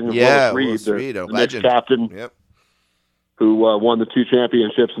passing of Willis Reed, the Knicks captain, who won the two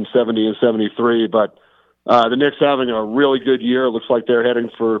championships in 70 and 73. But the Knicks having a really good year. It looks like they're heading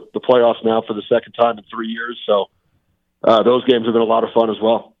for the playoffs now for the second time in 3 years. So those games have been a lot of fun as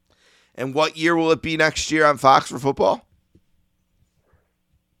well. And what year will it be next year on Fox for football?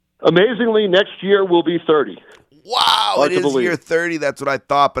 Amazingly, next year will be 30. Wow, it is year 30. That's what I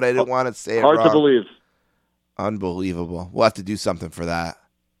thought, but I didn't want to say it wrong. Hard to believe. Unbelievable. We'll have to do something for that.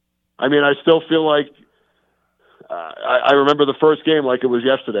 I mean, I still feel like I remember the first game like it was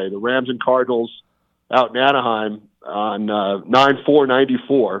yesterday. The Rams and Cardinals out in Anaheim on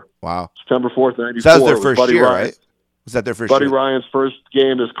 9/4/94. Wow. September 4th, 94. So that was their first year, right? Was that their first Buddy year? Ryan's first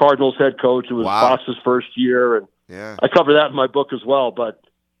game as Cardinals head coach. It was Fox's first year. And I cover that in my book as well, but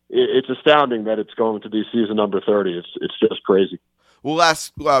it's astounding that it's going to be season number 30. It's just crazy. Well,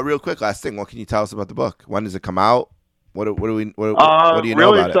 last thing. What can you tell us about the book? When does it come out? What do you know about it?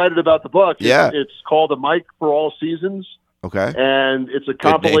 Really excited about the book. Yeah. It's called A Mic for All Seasons. Okay. And it's a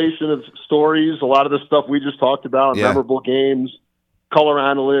compilation of stories, a lot of the stuff we just talked about, memorable games, color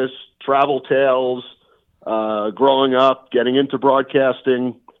analysts, travel tales, growing up, getting into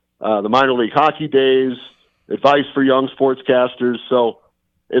broadcasting, the minor league hockey days, advice for young sportscasters. So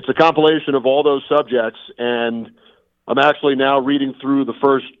it's a compilation of all those subjects, and I'm actually now reading through the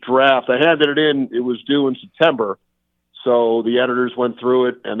first draft. I handed it in. It was due in September. So the editors went through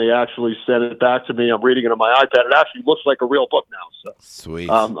it, and they actually sent it back to me. I'm reading it on my iPad. It actually looks like a real book now. So sweet.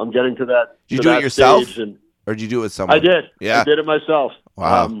 I'm getting to that. Did you do it yourself, or did you do it with someone? I did. Yeah. I did it myself.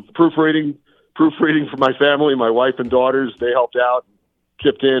 Wow. Proofreading for my family, my wife and daughters. They helped out,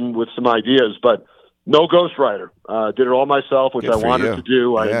 chipped in with some ideas, but no ghostwriter. Did it all myself, which I wanted to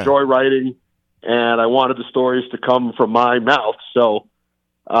do. I enjoy writing, and I wanted the stories to come from my mouth. So,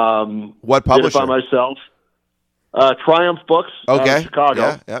 what publisher? Did it by myself. Triumph Books,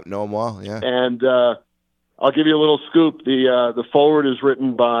 Chicago. Yeah, know them well. Yeah, and I'll give you a little scoop. The forward is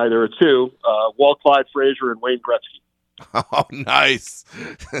written by there are two, Clyde Frazier and Wayne Gretzky. Oh, nice!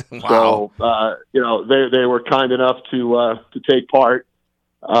 Wow. So they were kind enough to take part.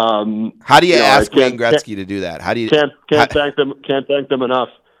 How do you ask Wayne Gretzky to do that? How do you can't thank them? Can't thank them enough.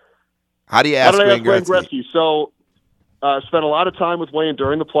 How do you ask Wayne Gretzky? So. Spent a lot of time with Wayne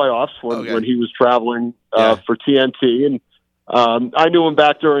during the playoffs when he was traveling for TNT, and I knew him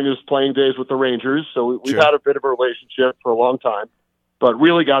back during his playing days with the Rangers, so we've had a bit of a relationship for a long time, but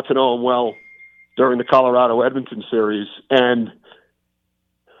really got to know him well during the Colorado-Edmonton series. And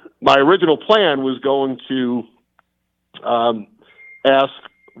my original plan was going to ask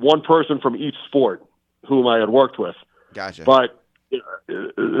one person from each sport whom I had worked with. Gotcha. But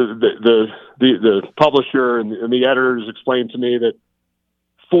the publisher and the editors explained to me that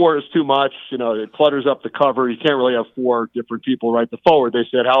 4 is too much. It clutters up the cover. You can't really have 4 different people write the forward. They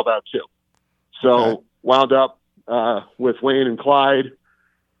said, how about 2? So wound up with Wayne and Clyde,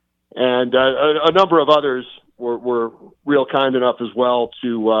 and a number of others were real kind enough as well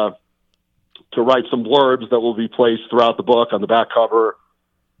to write some blurbs that will be placed throughout the book on the back cover,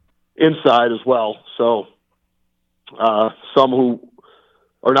 inside as well. So some who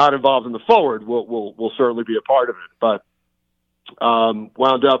are not involved in the forward will certainly be a part of it. But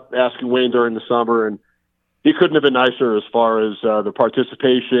wound up asking Wayne during the summer, and he couldn't have been nicer as far as the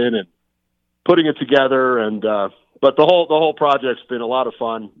participation and putting it together. And but the whole project's been a lot of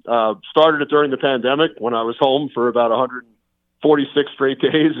fun. Started it during the pandemic when I was home for about 146 straight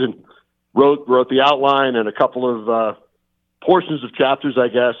days, and wrote the outline and a couple of portions of chapters, I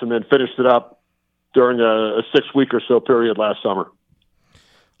guess, and then finished it up during a 6-week or so period last summer.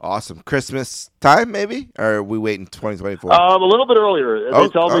 Awesome. Christmas time, maybe? Or are we waiting 2024? A little bit earlier. They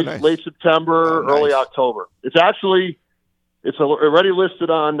tell me nice. late September, early October. It's already listed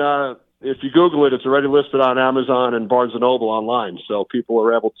on, if you Google it, it's already listed on Amazon and Barnes & Noble online. So people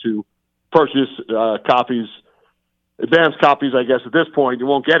are able to purchase copies, advanced copies, I guess, at this point. You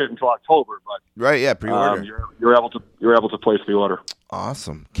won't get it until October. But Right, yeah, pre-order. You're able to place the order.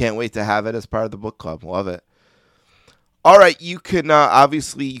 Awesome. Can't wait to have it as part of the book club. Love it. All right, you can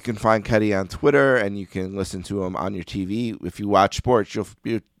obviously you can find Kenny on Twitter, and you can listen to him on your TV. If you watch sports, you're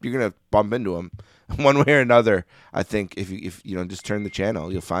gonna bump into him one way or another. I think if you just turn the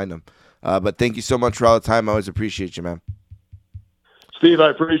channel, you'll find him. But thank you so much for all the time. I always appreciate you, man. Steve, I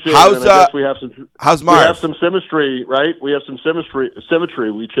appreciate it. And I guess we have some. How's Marv? We have some symmetry, right? We have some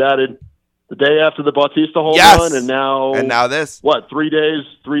symmetry. We chatted the day after the Bautista home run, and now this. What, 3 days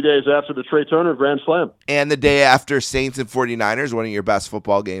after the Trey Turner Grand Slam. And the day after Saints and 49ers, one of your best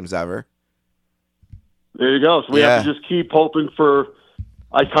football games ever. There you go. So we have to just keep hoping for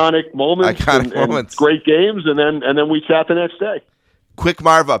iconic moments and great games, and then we chat the next day. Quick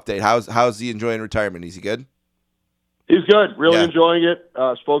Marv update. How's he enjoying retirement? Is he good? He's good. Really enjoying it.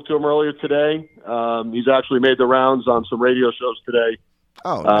 Spoke to him earlier today. He's actually made the rounds on some radio shows today.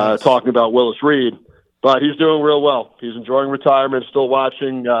 Oh, nice. Talking about Willis Reed, but he's doing real well. He's enjoying retirement, still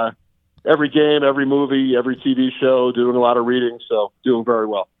watching every game, every movie, every TV show, doing a lot of reading, so doing very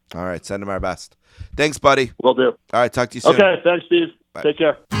well. All right, send him our best. Thanks, buddy. Will do. All right, talk to you soon. Okay, thanks, Steve. Bye. Take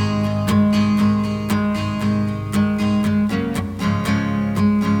care.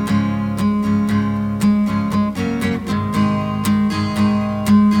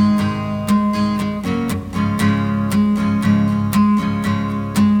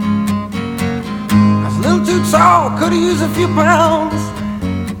 Tall, could've used a few pounds.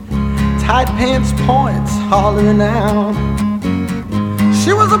 Tight pants points, hollering out.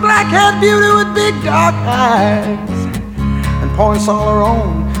 She was a black-haired beauty with big dark eyes, and points all her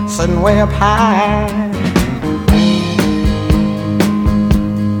own, sitting way up high.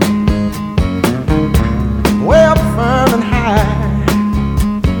 Way up firm and high.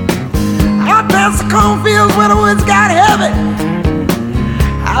 Out past the cornfields where the woods got heavy.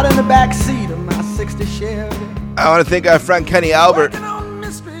 Out in the back seat of my 60 Chevy. I want to thank our friend Kenny Albert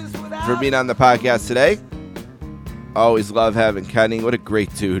for being on the podcast today. Always love having Kenny. What a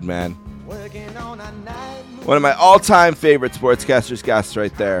great dude, man. One of my all-time favorite sportscasters guests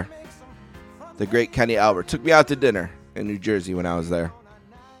right there. The great Kenny Albert. Took me out to dinner in New Jersey when I was there.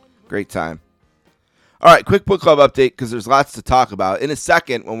 Great time. All right, quick book club update because there's lots to talk about. In a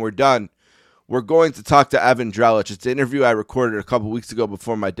second, when we're done, we're going to talk to Evan Drellich. It's an interview I recorded a couple weeks ago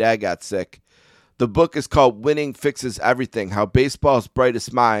before my dad got sick. The book is called Winning Fixes Everything, How Baseball's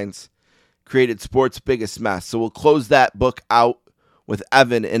Brightest Minds Created Sports' Biggest Mess. So we'll close that book out with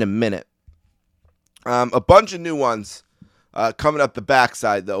Evan in a minute. A bunch of new ones coming up the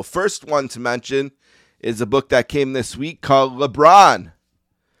backside, though. First one to mention is a book that came this week called LeBron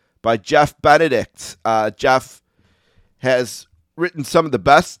by Jeff Benedict. Jeff has written some of the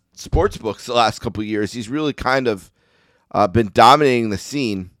best sports books the last couple of years. He's really kind of been dominating the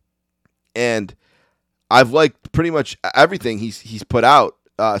scene, and I've liked pretty much everything he's put out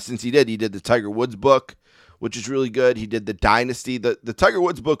since he did. He did the Tiger Woods book, which is really good. He did the Dynasty. The Tiger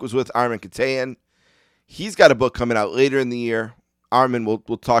Woods book was with Armin Katayan. He's got a book coming out later in the year. Armin, we'll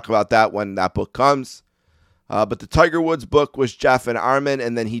talk about that when that book comes. But the Tiger Woods book was Jeff and Armin,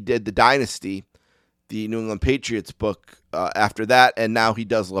 and then he did the Dynasty, the New England Patriots book after that, and now he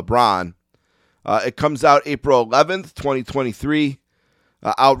does LeBron. It comes out April 11th, 2023.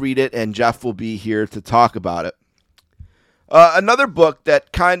 I'll read it, and Jeff will be here to talk about it. Another book that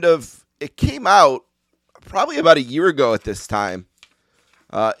it came out probably about a year ago at this time,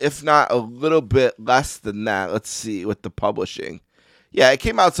 if not a little bit less than that. Let's see, with the publishing. Yeah, it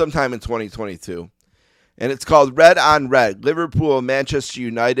came out sometime in 2022. And it's called Red on Red, Liverpool, Manchester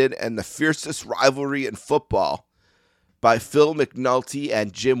United, and the Fiercest Rivalry in Football by Phil McNulty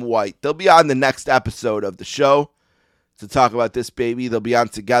and Jim White. They'll be on the next episode of the show to talk about this baby. They'll be on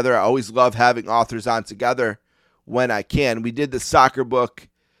together. I always love having authors on together when I can. We did the soccer book,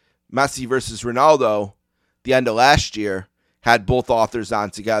 Messi versus Ronaldo, the end of last year, had both authors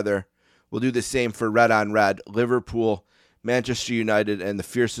on together. We'll do the same for Red on Red, Liverpool, Manchester United, and the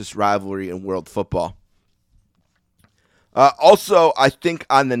Fiercest Rivalry in World Football. Also, I think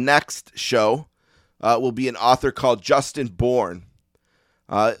on the next show will be an author called Justin Bourne.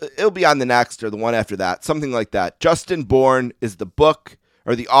 It'll be on the next or the one after that, something like that. Justin Bourne is the book,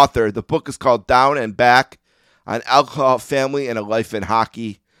 or the author. The book is called Down and Back on Alcohol, Family, and a Life in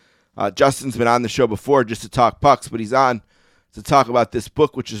Hockey. Justin's been on the show before just to talk pucks, but he's on to talk about this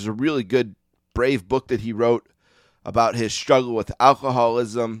book, which is a really good, brave book that he wrote about his struggle with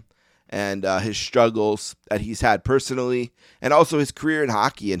alcoholism and his struggles that he's had personally, and also his career in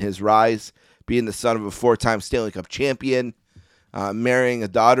hockey and his rise, being the son of a 4-time Stanley Cup champion, marrying a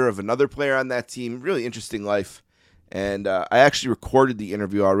daughter of another player on that team. Really interesting life. And I actually recorded the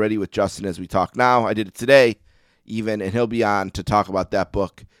interview already with Justin as we talk now. I did it today even, and he'll be on to talk about that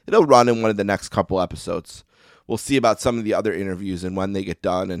book. It'll run in one of the next couple episodes. We'll see about some of the other interviews and when they get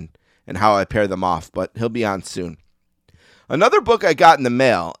done and how I pair them off, but he'll be on soon. Another book I got in the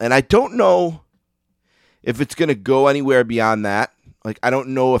mail, and I don't know if it's going to go anywhere beyond that. Like, I don't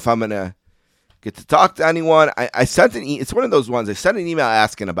know if I'm going to get to talk to anyone. I sent it's one of those ones. I sent an email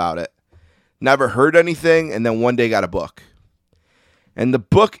asking about it. Never heard anything, and then one day got a book. And the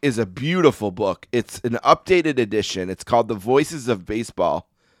book is a beautiful book. It's an updated edition. It's called The Voices of Baseball.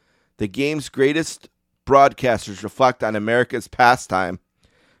 The game's greatest broadcasters reflect on America's pastime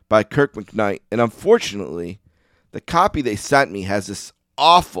by Kirk McKnight. And unfortunately, the copy they sent me has this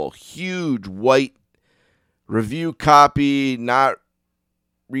awful, huge, white review copy, not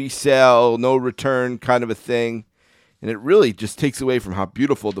resale, no return kind of a thing. And it really just takes away from how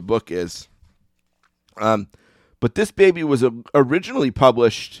beautiful the book is. But this baby was originally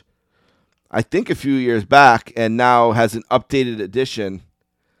published, I think, a few years back, and now has an updated edition,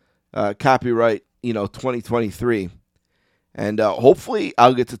 copyright, 2023. And hopefully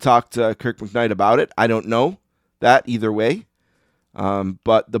I'll get to talk to Kirk McKnight about it. I don't know that either way.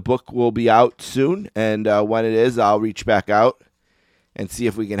 But the book will be out soon, and when it is, I'll reach back out and see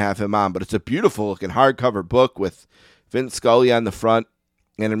if we can have him on. But it's a beautiful looking hardcover book with Vince Scully on the front,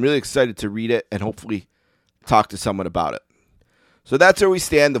 and I'm really excited to read it and hopefully talk to someone about it. So that's where we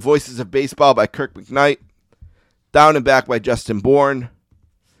stand. The Voices of Baseball by Kirk McKnight, Down and Back by Justin Bourne,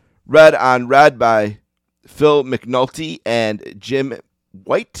 Red on Red by Phil McNulty and Jim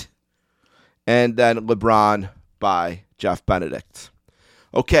White, and then LeBron by Jeff Benedict.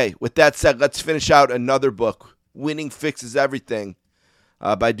 Okay, with that said, let's finish out another book, Winning Fixes Everything,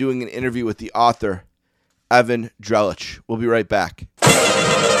 by doing an interview with the author, Evan Drellich. We'll be right back.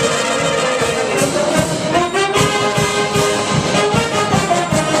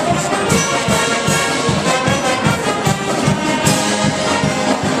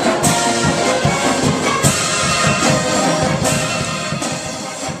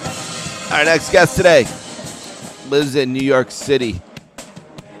 Our next guest today lives in New York City.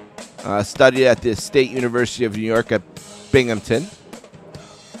 Studied at the State University of New York at Binghamton.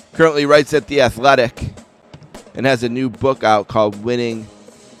 Currently writes at The Athletic and has a new book out called Winning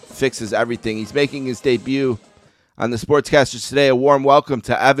Fixes Everything. He's making his debut on the Sportscasters today. A warm welcome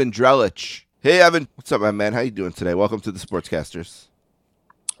to Evan Drellich. Hey, Evan. What's up, my man? How you doing today? Welcome to the Sportscasters.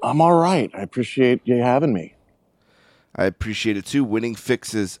 I'm all right. I appreciate you having me. I appreciate it too. Winning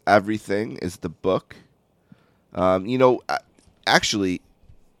Fixes Everything is the book. Actually,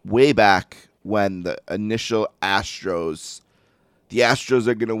 way back when the initial the Astros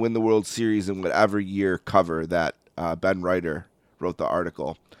are going to win the World Series in whatever year cover that Ben Reiter wrote the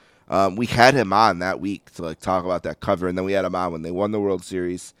article. We had him on that week to talk about that cover, and then we had him on when they won the World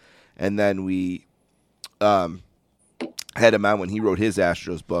Series, and then we had him on when he wrote his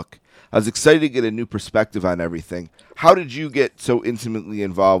Astros book. I was excited to get a new perspective on everything. How did you get so intimately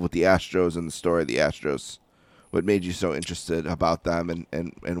involved with the Astros and the story of the Astros? What made you so interested about them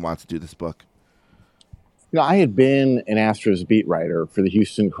and want to do this book? I had been an Astros beat writer for the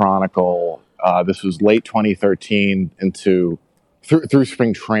Houston Chronicle. This was late 2013 into through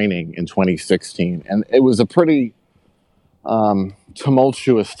spring training in 2016, and it was a pretty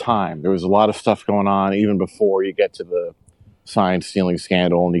tumultuous time. There was a lot of stuff going on even before you get to the sign stealing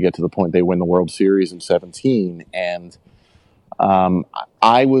scandal, and you get to the point they win the World Series in 17. And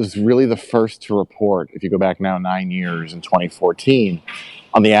I was really the first to report, if you go back now 9 years, in 2014,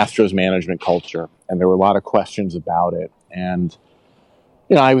 on the Astros management culture, and there were a lot of questions about it. And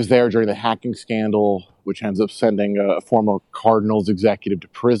I was there during the hacking scandal, which ends up sending a former Cardinals executive to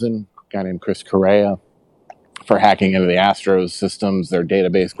prison, a guy named Chris Correa, for hacking into the Astros systems, their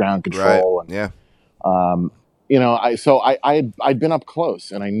database ground control. Right. Yeah. I'd been up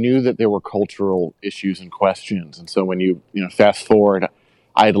close, and I knew that there were cultural issues and questions. And so when you fast forward,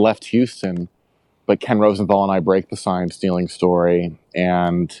 I had left Houston, but Ken Rosenthal and I break the sign stealing story,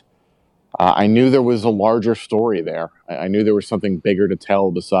 and I knew there was a larger story there. I knew there was something bigger to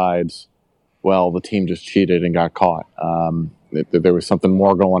tell besides, well, the team just cheated and got caught. That there was something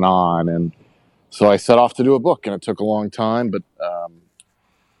more going on, and so I set off to do a book, and it took a long time, but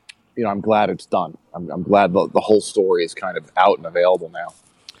I'm glad it's done. I'm glad the whole story is kind of out and available now.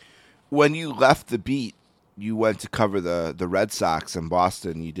 When you left the beat, you went to cover the Red Sox in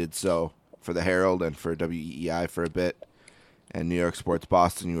Boston. You did so for the Herald and for WEEI for a bit, and New York Sports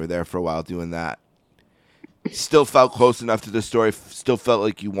Boston. You were there for a while doing that. Still felt close enough to the story, still felt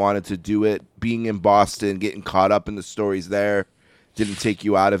like you wanted to do it. Being in Boston, getting caught up in the stories there, didn't take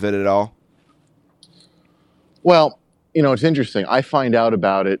you out of it at all? Well, it's interesting. I find out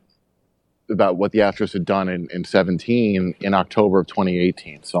about what the Astros had done in 17 in October of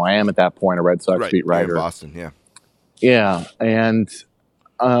 2018. So I am at that point a Red Sox beat writer. In Boston, yeah. Yeah, and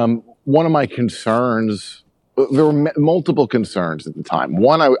one of my concerns, there were multiple concerns at the time.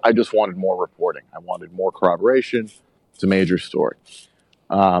 One, I just wanted more reporting. I wanted more corroboration. It's a major story.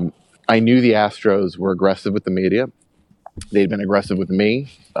 I knew the Astros were aggressive with the media. They'd been aggressive with me.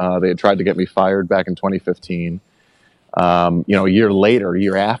 They had tried to get me fired back in 2015. A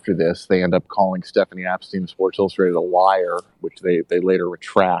year after this, they end up calling Stephanie Apstein of Sports Illustrated a liar, which they later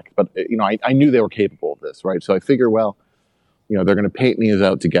retract. But, I knew they were capable of this, right? So I figure, well, they're going to paint me as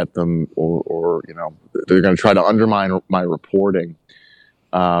out to get them, or they're going to try to undermine my reporting.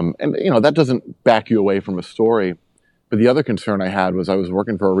 That doesn't back you away from a story. But the other concern I had was I was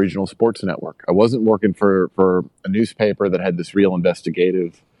working for a regional sports network. I wasn't working for a newspaper that had this real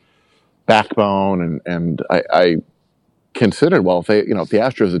investigative backbone, and I considered, well, if the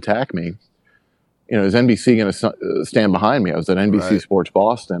Astros attack me, is NBC going to stand behind me? I was at NBC Sports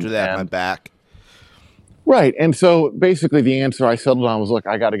Boston. Do that my back. Right. And so basically the answer I settled on was, look,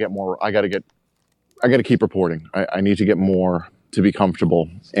 I got to get more. I got to keep reporting. I need to get more to be comfortable.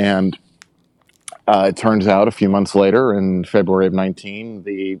 And it turns out a few months later, in February of 19,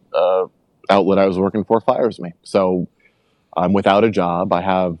 the outlet I was working for fires me. So I'm without a job. I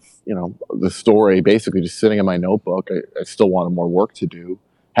have, the story basically just sitting in my notebook. I still wanted more work to do.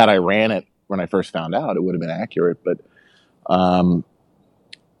 Had I ran it when I first found out, it would have been accurate. But, and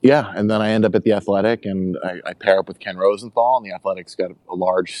then I end up at The Athletic, and I pair up with Ken Rosenthal, and The Athletic's got a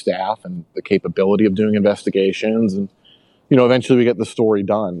large staff and the capability of doing investigations. And, eventually we get the story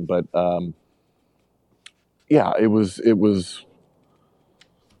done. But, it was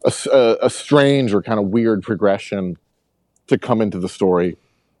a strange or kind of weird progression to come into the story,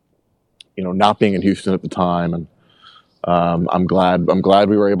 not being in Houston at the time. And I'm glad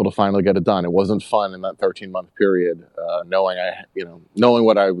we were able to finally get it done. It wasn't fun in that 13-month period, knowing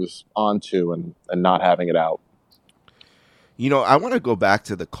what I was onto and not having it out. I want to go back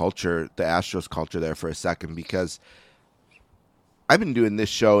to the culture, the Astros culture there for a second, because I've been doing this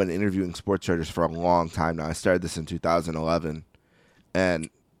show and interviewing sports writers for a long time now. I started this in 2011, and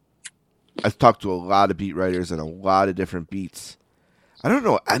I've talked to a lot of beat writers and a lot of different beats. I don't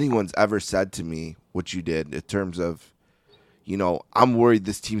know anyone's ever said to me what you did in terms of, I'm worried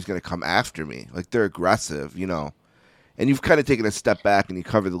this team's going to come after me. Like, they're aggressive, And you've kind of taken a step back and you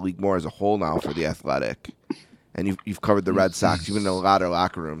cover the league more as a whole now for The Athletic. And you've covered the Red Sox. You've been in a lot of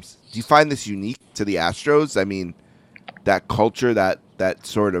locker rooms. Do you find this unique to the Astros? I mean, that culture, that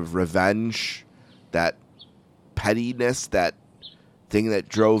sort of revenge, that pettiness, that thing that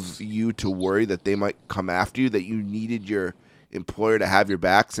drove you to worry that they might come after you, that you needed your employer to have your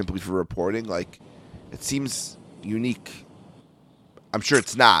back simply for reporting? Like, it seems unique. I'm sure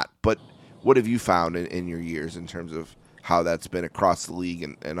it's not, but what have you found in your years in terms of how that's been across the league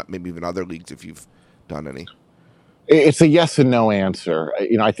and maybe even other leagues if you've done any? It's a yes and no answer.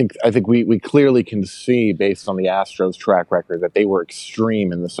 I think we clearly can see, based on the Astros track record, that they were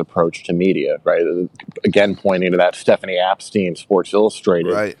extreme in this approach to media, right? Again, pointing to that Stephanie Apstein, Sports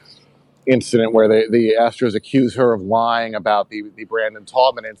Illustrated. Right. incident where the Astros accuse her of lying about the Brandon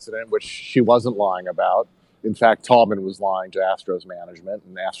Taubman incident, which she wasn't lying about. In fact, Taubman was lying to Astros management,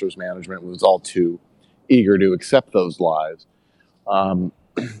 and Astros management was all too eager to accept those lies.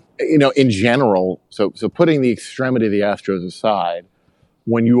 In general, so putting the extremity of the Astros aside,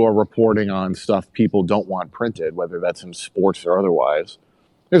 when you are reporting on stuff people don't want printed, whether that's in sports or otherwise,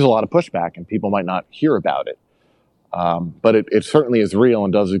 there's a lot of pushback, and people might not hear about it. But it certainly is real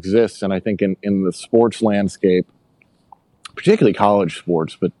and does exist. And I think in the sports landscape, particularly college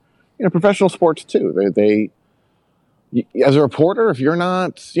sports, but professional sports too, they as a reporter, if you're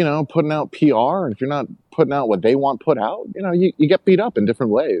not putting out PR, and if you're not putting out what they want put out, you get beat up in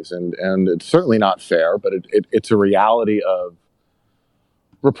different ways, and it's certainly not fair. But it's a reality of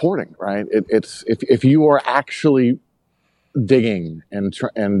reporting, right? It's if you are actually digging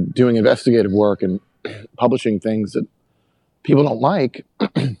and doing investigative work and publishing things that people don't like.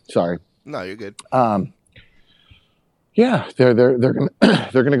 Sorry. No, you're good. Yeah, they're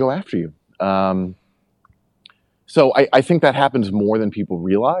gonna go after you. So I think that happens more than people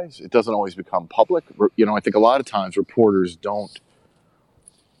realize. It doesn't always become public. I think a lot of times reporters don't.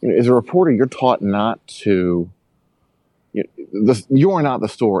 As a reporter, you're taught not to. You are not the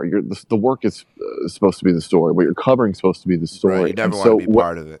story. The work is supposed to be the story. What you're covering is supposed to be the story. Right, you never want to be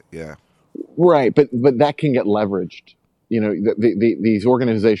part of it. Yeah. Right, but that can get leveraged. These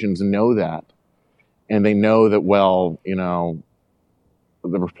organizations know that, and they know that. Well,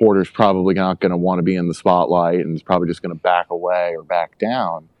 the reporter's probably not going to want to be in the spotlight, and is probably just going to back away or back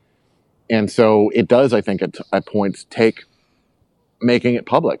down. And so it does, I think, at points take making it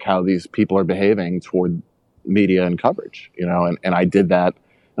public how these people are behaving toward media and coverage. And I did that,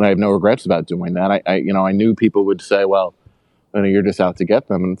 and I have no regrets about doing that. I knew people would say, well, you're just out to get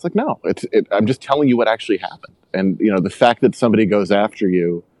them. And it's like, no, I'm just telling you what actually happened. And, the fact that somebody goes after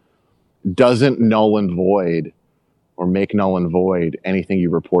you doesn't null and void or make null and void anything you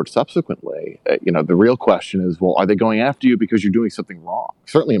report subsequently. The real question is, well, are they going after you because you're doing something wrong?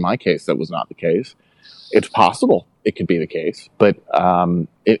 Certainly in my case, that was not the case. It's possible it could be the case, but,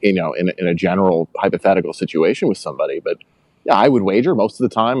 in a general hypothetical situation with somebody. But yeah, I would wager most of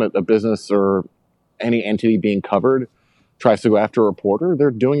the time a business or any entity being covered tries to go after a reporter, they're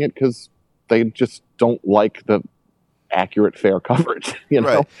doing it because they just don't like the accurate, fair coverage.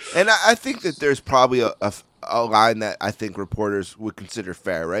 Right. And I think that there's probably a line that I think reporters would consider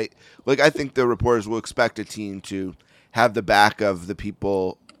fair, right? Like, I think the reporters will expect a team to have the back of the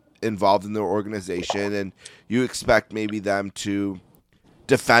people involved in their organization, and you expect maybe them to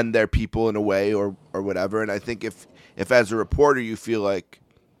defend their people in a way or whatever. And I think if as a reporter you feel like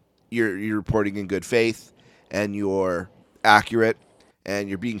you're reporting in good faith and you're accurate and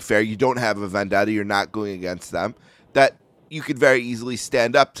you're being fair, you don't have a vendetta, you're not going against them, that you could very easily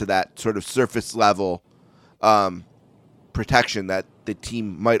stand up to that sort of surface level protection that the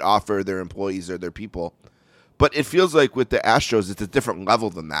team might offer their employees or their people. But it feels like with the Astros, it's a different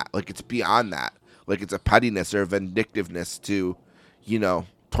level than that. Like, it's beyond that. Like, it's a pettiness or a vindictiveness to,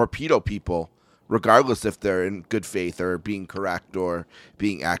 torpedo people, regardless if they're in good faith or being correct or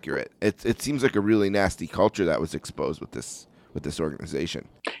being accurate. It seems like a really nasty culture that was exposed with this organization.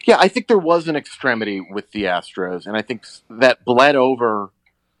 Yeah, I think there was an extremity with the Astros, and I think that bled over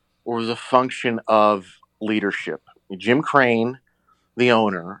or was a function of leadership. Jim Crane, the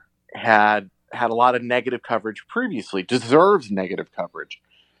owner, had a lot of negative coverage previously, deserves negative coverage.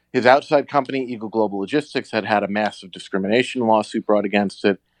 His outside company, Eagle Global Logistics, had a massive discrimination lawsuit brought against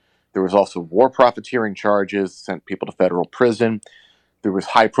it. There was also war profiteering charges, sent people to federal prison. There was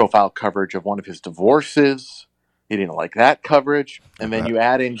high-profile coverage of one of his divorces. He didn't like that coverage. And then you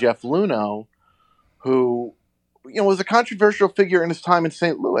add in Jeff Luhnow, who was a controversial figure in his time in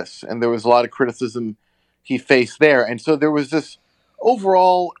St. Louis, and there was a lot of criticism he faced there. And so there was this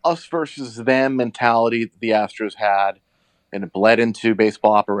overall us versus them mentality that the Astros had, and it bled into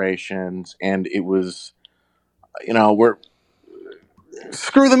baseball operations, and it was, we're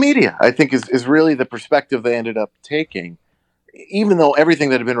screw the media, I think is really the perspective they ended up taking, even though everything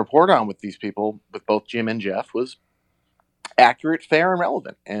that had been reported on with these people, with both Jim and Jeff, was accurate, fair, and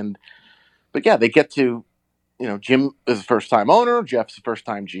relevant. But yeah, they get to, Jim is a first-time owner, Jeff's a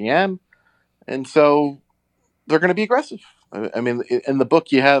first-time GM, and so they're going to be aggressive. I mean, in the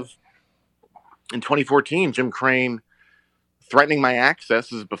book you have, in 2014, Jim Crane threatening my access.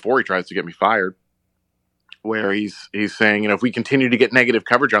 This is before he tries to get me fired, where he's saying, if we continue to get negative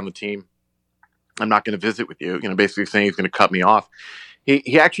coverage on the team, I'm not going to visit with you. Basically saying he's going to cut me off.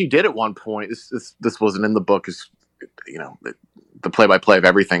 He actually did at one point. This wasn't in the book. The play-by-play of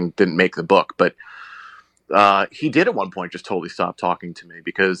everything didn't make the book, but he did at one point just totally stop talking to me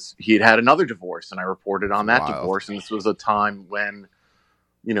because he had another divorce, and I reported on that divorce. And this was a time when,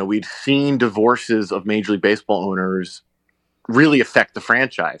 we'd seen divorces of Major League Baseball owners really affect the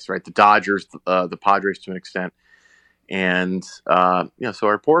franchise, right? The Dodgers, the Padres to an extent. And, so I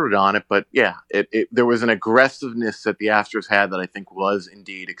reported on it. But yeah, there was an aggressiveness that the Astros had that I think was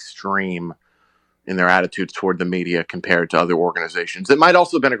indeed extreme in their attitudes toward the media compared to other organizations. It might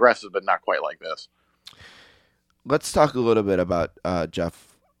also have been aggressive, but not quite like this. Let's talk a little bit about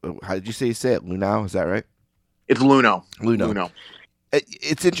Jeff. How did you say it? Luhnow, is that right? It's Luhnow.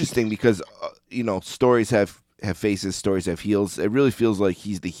 It's interesting because stories have faces, stories have heels. It really feels like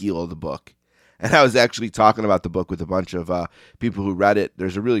he's the heel of the book. And I was actually talking about the book with a bunch of people who read it.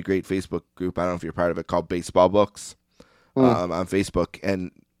 There's a really great Facebook group, I don't know if you're part of it, called Baseball Books on Facebook.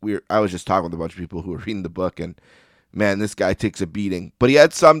 And I was just talking with a bunch of people who were reading the book, and man, this guy takes a beating. But he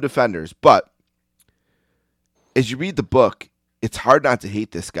had some defenders. But as you read the book, it's hard not to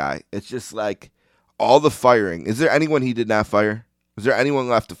hate this guy. It's just like all the firing. Is there anyone he did not fire? Is there anyone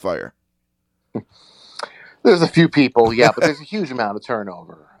left to fire? There's a few people, yeah, but there's a huge amount of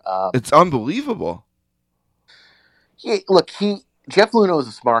turnover. It's unbelievable. Jeff Luhnow is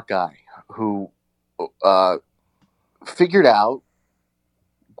a smart guy who figured out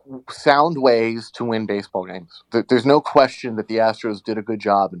sound ways to win baseball games. There's no question that the Astros did a good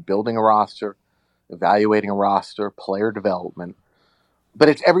job in building a roster, evaluating a roster, player development, but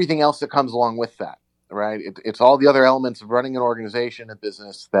it's everything else that comes along with that, right? It's all the other elements of running an organization, a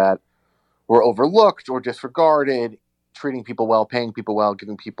business that were overlooked or disregarded, treating people well, paying people well,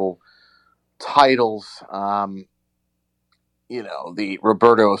 giving people titles. The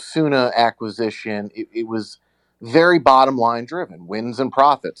Roberto Osuna acquisition, it was very bottom line driven, wins and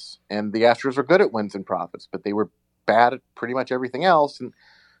profits. And the Astros were good at wins and profits, but they were bad at pretty much everything else. And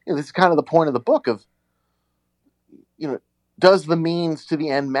this is kind of the point of the book of, does the means to the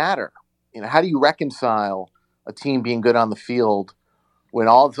end matter? How do you reconcile a team being good on the field when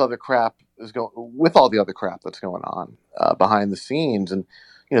all this other crap is with all the other crap that's going on behind the scenes? And,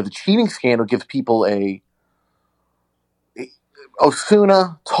 the cheating scandal gives people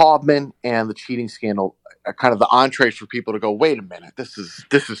Osuna, Taubman, and the cheating scandal are kind of the entrees for people to go, wait a minute, this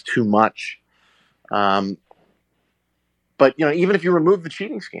is too much. But even if you remove the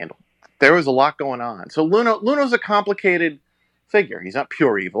cheating scandal, there was a lot going on. So Luhnow's a complicated figure. He's not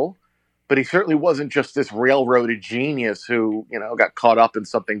pure evil, but he certainly wasn't just this railroaded genius who, got caught up in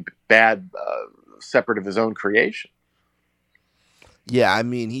something bad, separate of his own creation. Yeah, I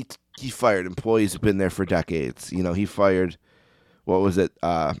mean, he fired employees who've been there for decades. He fired, what was it?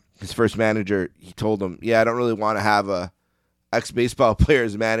 His first manager, he told him, I don't really want to have a ex-baseball player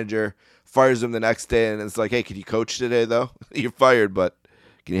as manager. Fires him the next day, and it's like, hey, can you coach today, though? You're fired, but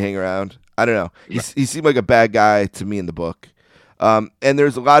can you hang around? I don't know. He seemed like a bad guy to me in the book. And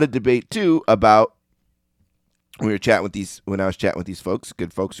there's a lot of debate, too, about when I was chatting with these folks,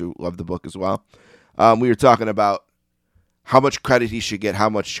 good folks who love the book as well. We were talking about how much credit he should get, how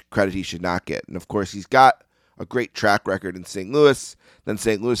much credit he should not get. And, of course, he's got a great track record in St. Louis. Then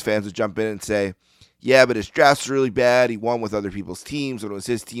St. Louis fans would jump in and say, yeah, but his draft's really bad. He won with other people's teams. When it was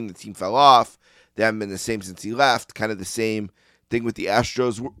his team, the team fell off. They haven't been the same since he left. Kind of the same thing with the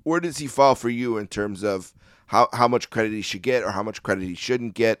Astros. Where does he fall for you in terms of how much credit he should get or how much credit he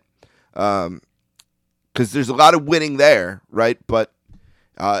shouldn't get? Because there's a lot of winning there, right? But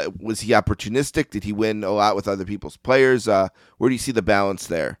was he opportunistic? Did he win a lot with other people's players? Where do you see the balance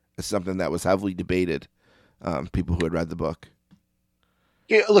there? As something that was heavily debated, people who had read the book.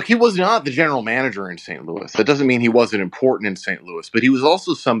 Yeah, look, he was not the general manager in St. Louis. That doesn't mean he wasn't important in St. Louis, but he was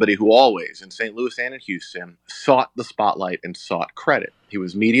also somebody who always, in St. Louis and in Houston, sought the spotlight and sought credit. He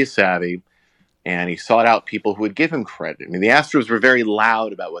was media savvy, and he sought out people who would give him credit. I mean, the Astros were very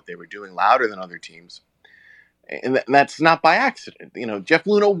loud about what they were doing, louder than other teams. And that's not by accident. Jeff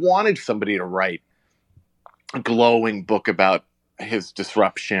Luhnow wanted somebody to write a glowing book about his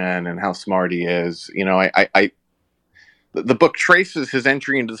disruption and how smart he is. The book traces his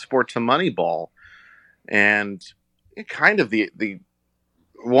entry into the sport to Moneyball, and kind of the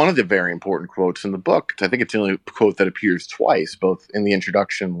one of the very important quotes in the book, I think it's the only quote that appears twice, both in the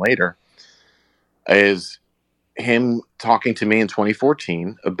introduction and later, is him talking to me in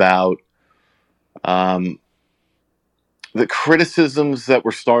 2014 about the criticisms that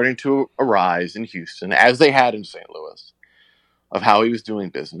were starting to arise in Houston, as they had in St. Louis, of how he was doing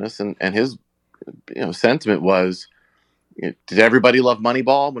business, and his sentiment was, did everybody love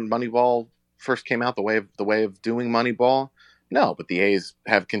Moneyball when Moneyball first came out? The way of doing Moneyball? No, but the A's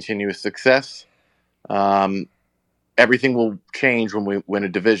have continuous success. Everything will change when we win a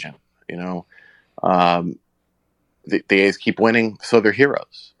division. The A's keep winning, so they're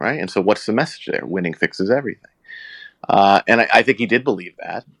heroes, right? And so what's the message there? Winning fixes everything. And I think he did believe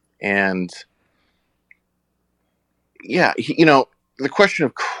that. And yeah, the question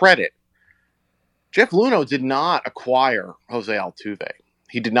of credit, Jeff Luhnow did not acquire Jose Altuve.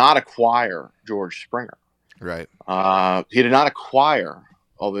 He did not acquire George Springer. Right. He did not acquire,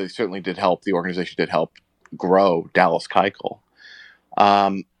 although he certainly did help, the organization did help grow Dallas Keuchel.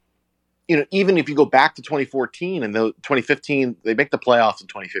 Even if you go back to 2014 and 2015, they make the playoffs in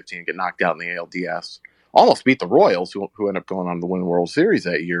 2015 and get knocked out in the ALDS. Almost beat the Royals, who end up going on to win the World Series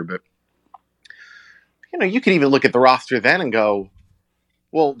that year. But, you could even look at the roster then and go,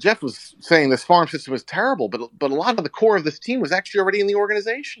 well, Jeff was saying this farm system was terrible, but a lot of the core of this team was actually already in the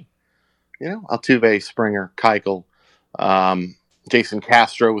organization. Altuve, Springer, Keuchel, Jason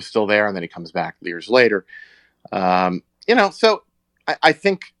Castro was still there, and then he comes back years later. So I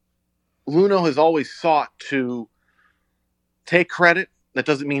think Luhnow has always sought to take credit. That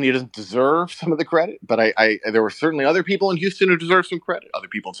doesn't mean he doesn't deserve some of the credit, but there were certainly other people in Houston who deserve some credit, other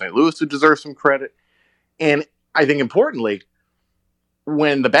people in St. Louis who deserve some credit. And I think importantly,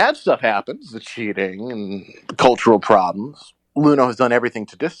 when the bad stuff happens, the cheating and the cultural problems, Luhnow has done everything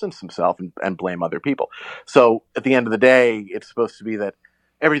to distance himself and blame other people. So at the end of the day, it's supposed to be that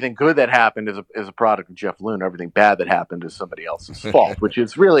everything good that happened is a product of Jeff Luhnow. Everything bad that happened is somebody else's fault, which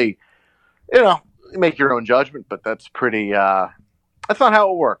is really, make your own judgment, but that's pretty, that's not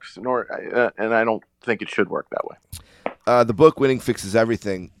how it works, and I don't think it should work that way. The book Winning Fixes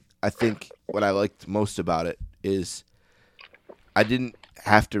Everything, I think what I liked most about it is I didn't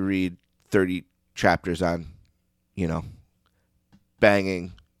have to read 30 chapters on,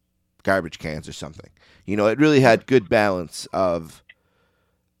 banging garbage cans or something. It really had good balance of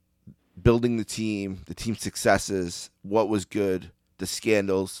building the team successes, what was good, the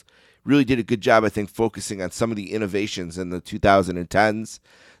scandals. Really did a good job, I think, focusing on some of the innovations in the 2010s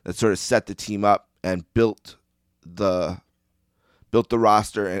that sort of set the team up and built the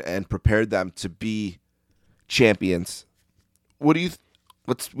roster and prepared them to be champions. What do you?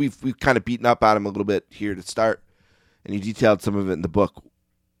 We've kind of beaten up on him a little bit here to start, and you detailed some of it in the book.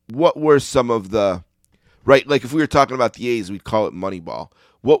 What were some of the like if we were talking about the A's, we'd call it Moneyball.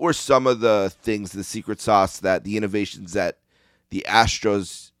 What were some of the things, the secret sauce, that the innovations that the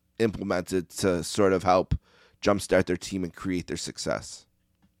Astros implemented to sort of help jumpstart their team and create their success?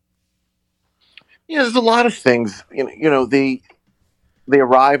 Yeah, there's a lot of things. They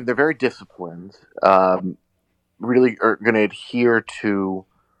arrive. They're very disciplined. Really are going to adhere to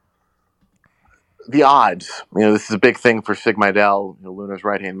the odds. This is a big thing for Sig Mejdal, Luhnow's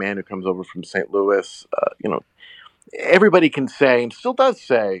right-hand man who comes over from St. Louis. Everybody can say, and still does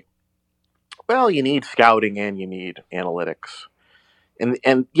say, well, you need scouting and you need analytics.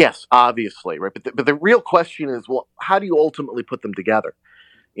 And yes, obviously, right? But the real question is, well, how do you ultimately put them together?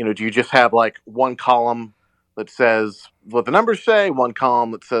 Do you just have like one column that says what the numbers say, one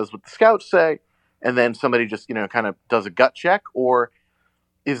column that says what the scouts say, and then somebody just, kind of does a gut check? Or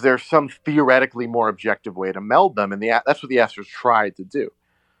is there some theoretically more objective way to meld them? And that's what the Astros tried to do.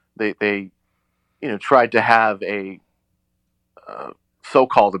 They tried to have a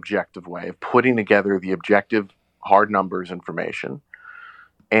so-called objective way of putting together the objective hard numbers information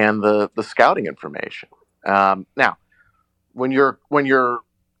and the scouting information. Now, when you're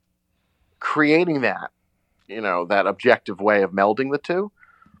creating that, that objective way of melding the two,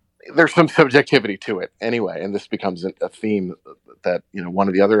 there's some subjectivity to it anyway, and this becomes a theme that one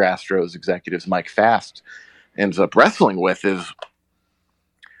of the other Astros executives, Mike Fast, ends up wrestling with is,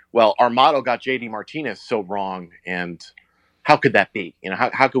 well, our model got JD Martinez so wrong, and how could that be?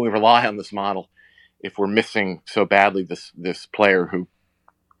 How can we rely on this model if we're missing so badly this player who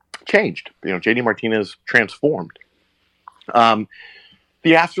changed? JD Martinez transformed. The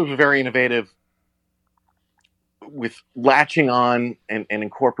Astros were very innovative with latching on and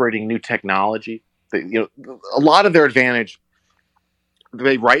incorporating new technology. A lot of their advantage,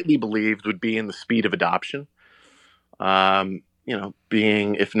 they rightly believed, would be in the speed of adoption.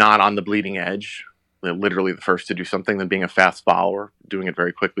 Being, if not on the bleeding edge, literally the first to do something, then being a fast follower, doing it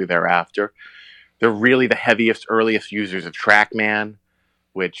very quickly thereafter. They're really the heaviest, earliest users of TrackMan,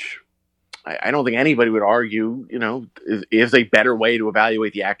 which I don't think anybody would argue, is a better way to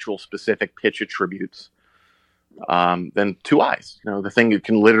evaluate the actual specific pitch attributes than two eyes. The thing that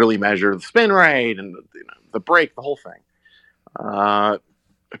can literally measure the spin rate and the break, the whole thing.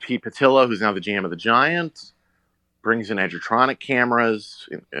 Pete Patillo, who's now the GM of the Giants, brings in Edgertronic cameras.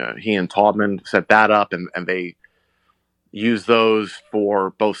 He and Taubman set that up, and they use those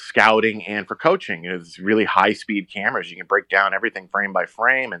for both scouting and for coaching. It's really high-speed cameras. You can break down everything frame by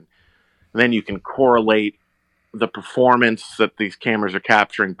frame and And then you can correlate the performance that these cameras are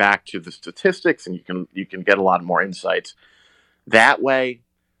capturing back to the statistics, and you can get a lot more insights that way.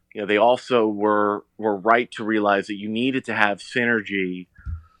 They also were right to realize that you needed to have synergy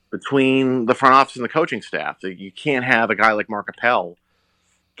between the front office and the coaching staff. That you can't have a guy like Mark Appel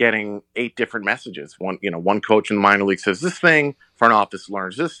getting 8 different messages. One coach in the minor league says this thing, front office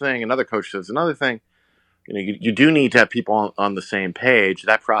learns this thing, another coach says another thing. You do need to have people on the same page.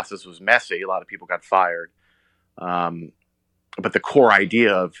 That process was messy. A lot of people got fired. But the core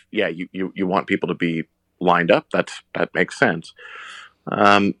idea of, you want people to be lined up, that makes sense.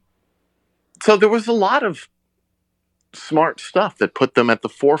 So there was a lot of smart stuff that put them at the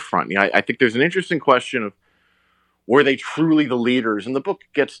forefront. I think there's an interesting question of, were they truly the leaders? And the book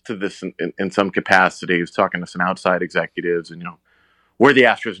gets to this in some capacity. It's talking to some outside executives, and were the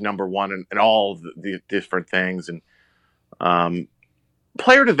Astros number one in all the different things. And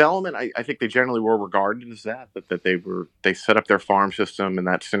player development, I think they generally were regarded as that they set up their farm system in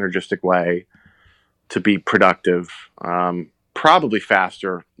that synergistic way to be productive, probably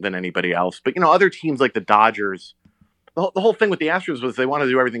faster than anybody else. But other teams like the Dodgers, the whole thing with the Astros was they wanted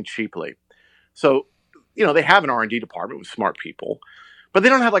to do everything cheaply. So they have an R&D department with smart people, but they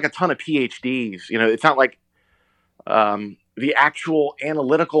don't have like a ton of PhDs. It's not like the actual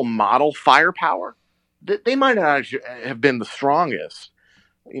analytical model firepower. They might not have been the strongest.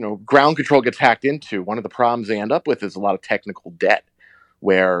 Ground control gets hacked into. One of the problems they end up with is a lot of technical debt,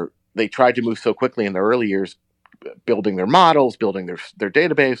 where they tried to move so quickly in the early years, building their models, building their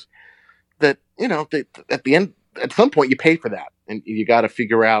database, that at the end, at some point, you pay for that, and you got to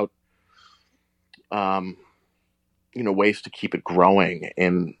figure out ways to keep it growing.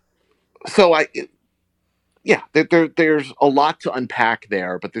 And so there's a lot to unpack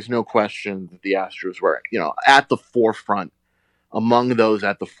there, but there's no question that the Astros were, at the forefront, among those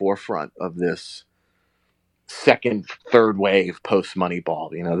at the forefront of this second, third wave post Moneyball,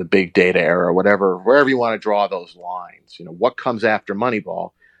 the big data era, wherever you want to draw those lines. What comes after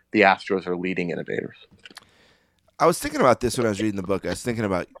Moneyball, the Astros are leading innovators. I was thinking about this when I was reading the book. I was thinking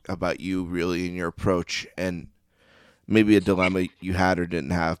about you really and your approach, and maybe a dilemma you had or didn't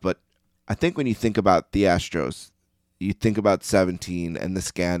have. But I think when you think about the Astros, you think about 17 and the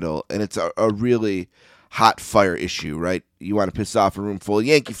scandal, and it's a really hot fire issue, right? You want to piss off a room full of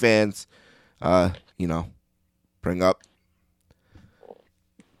Yankee fans, bring up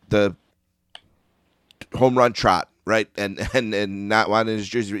the home run trot, right? And not wanting his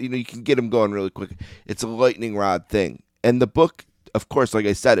jersey. You can get him going really quick. It's a lightning rod thing. And the book, of course, like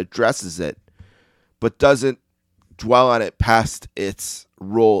I said, addresses it, but doesn't dwell on it past its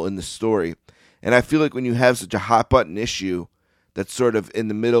role in the story. And I feel like when you have such a hot button issue that's sort of in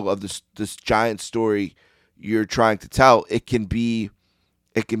the middle of this giant story you're trying to tell, it can be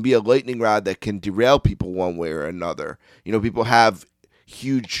a lightning rod that can derail people one way or another. People have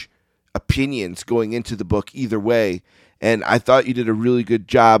huge opinions going into the book either way, and I thought you did a really good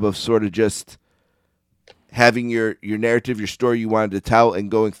job of sort of just having your narrative, your story you wanted to tell,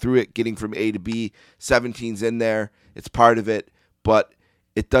 and going through it, getting from A to B. 17's in there, it's part of it, but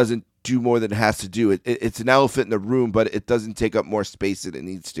it doesn't do more than it has to do. It's an elephant in the room, but it doesn't take up more space than it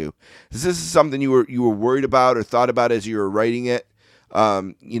needs to. Is this something you were worried about or thought about as you were writing it?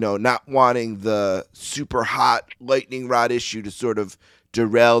 Not wanting the super hot lightning rod issue to sort of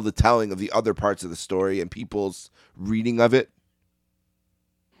derail the telling of the other parts of the story and people's reading of it?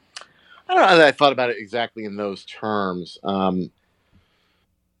 I don't know that I thought about it exactly in those terms.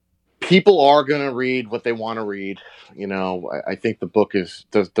 People are going to read what they want to read. I think the book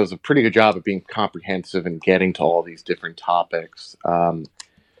does a pretty good job of being comprehensive and getting to all these different topics. I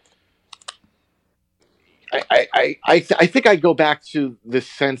think I go back to the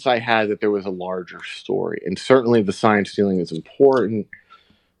sense I had that there was a larger story, and certainly the sign stealing is important.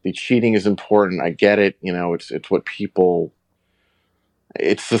 The cheating is important. I get it. It's what people.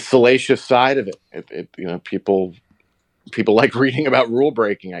 It's the salacious side of it. People like reading about rule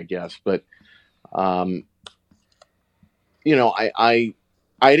breaking, I guess. But I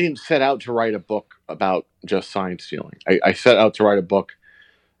didn't set out to write a book about just sign stealing. I set out to write a book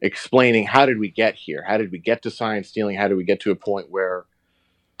explaining how did we get here? How did we get to sign stealing? How did we get to a point where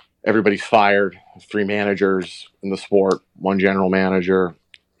everybody's fired? 3 managers in the sport, 1 general manager.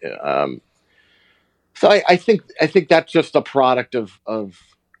 So I think that's just a product of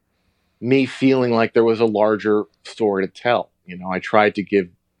me feeling like there was a larger story to tell. I tried to give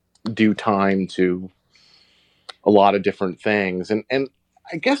due time to a lot of different things. And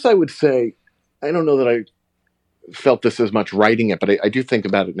I guess I would say, I don't know that I felt this as much writing it, but I do think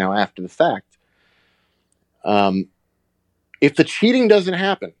about it now after the fact. if the cheating doesn't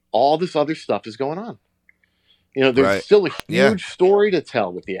happen, all this other stuff is going on. There's still a huge story to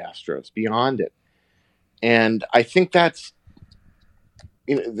tell with the Astros beyond it. And I think that's,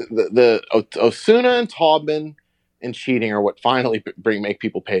 the Osuna and Taubman and cheating are what finally make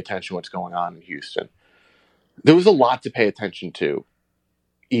people pay attention to what's going on in Houston. There was a lot to pay attention to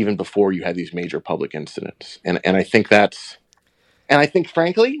even before you had these major public incidents. And I think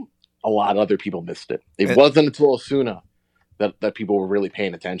frankly, a lot of other people missed it. It wasn't until Osuna that people were really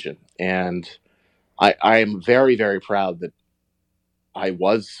paying attention. And I am very, very proud that I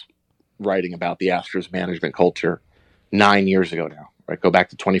was writing about the Astros management culture 9 years ago now, right? Go back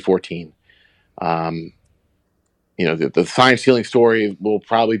to 2014. The sign stealing story will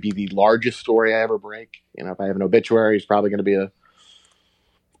probably be the largest story I ever break. If I have an obituary, it's probably going to be a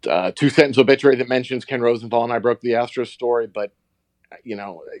 2-sentence obituary that mentions Ken Rosenthal and I broke the Astros story. But,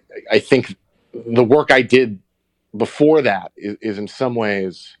 I think the work I did before that is in some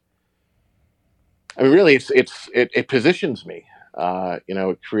ways, really it positions me.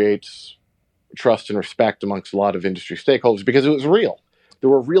 It creates trust and respect amongst a lot of industry stakeholders because it was real. There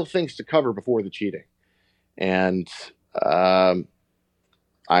were real things to cover before the cheating. And I'm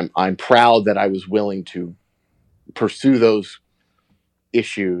proud that I was willing to pursue those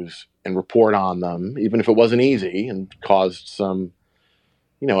issues and report on them, even if it wasn't easy and caused some,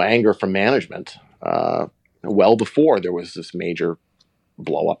 anger from management. Well before there was this major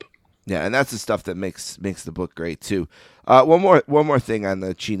blow up. Yeah, and that's the stuff that makes the book great too. One more thing on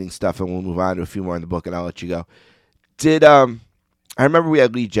the cheating stuff, and we'll move on to a few more in the book, and I'll let you go. I remember we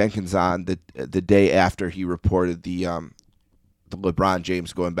had Lee Jenkins on the day after he reported the LeBron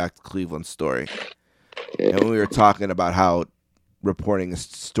James going back to Cleveland story, and we were talking about how reporting a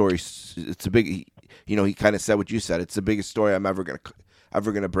story, it's a big, he kind of said what you said. It's the biggest story I'm ever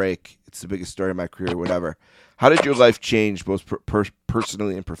gonna break. It's the biggest story of my career, whatever. How did your life change, both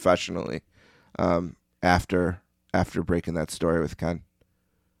personally and professionally, after breaking that story with Ken?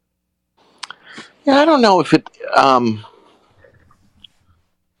 Yeah, I don't know if it. I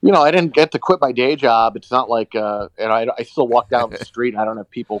didn't get to quit my day job. It's not like, I still walk down the street and I don't have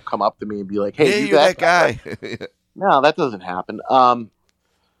people come up to me and be like, "Hey, you're that guy." No, that doesn't happen.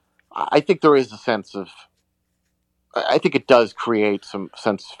 I think there is a sense of. I think it does create some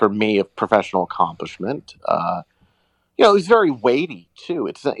sense for me of professional accomplishment. It was very weighty too.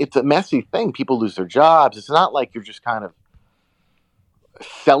 It's a messy thing. People lose their jobs. It's not like you're just kind of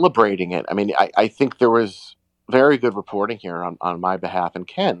celebrating it. I mean, I think there was very good reporting here on my behalf and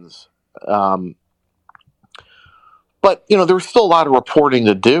Ken's. But, there was still a lot of reporting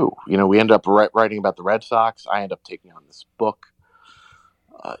to do. We ended up writing about the Red Sox. I ended up taking on this book.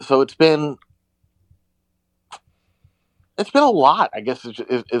 So it's been a lot, I guess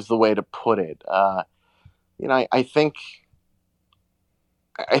is the way to put it. I think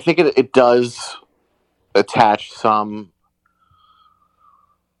it does attach some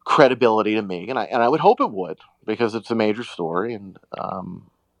credibility to me, and I would hope it would, because it's a major story, and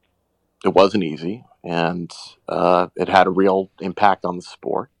it wasn't easy, and it had a real impact on the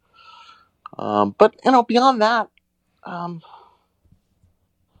sport. But beyond that,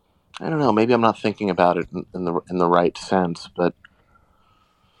 I don't know. Maybe I'm not thinking about it in the right sense, but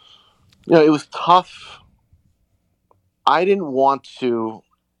it was tough. I didn't want to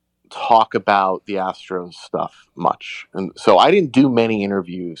talk about the Astros stuff much, and so I didn't do many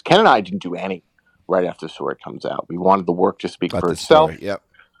interviews. Ken and I didn't do any right after the story comes out. We wanted the work to speak for itself. Story, yep.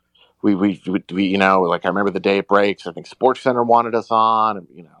 We like I remember the day it breaks. I think SportsCenter wanted us on, and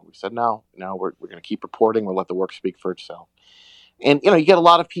we said no, we're going to keep reporting. We'll let the work speak for itself. And you get a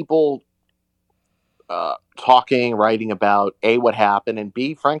lot of people talking, writing about A, what happened, and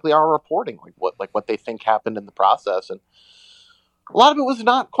B, frankly, our reporting, what they think happened in the process. And a lot of it was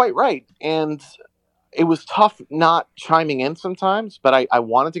not quite right, and it was tough not chiming in sometimes. But I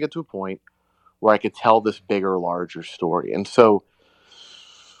wanted to get to a point where I could tell this bigger, larger story. And so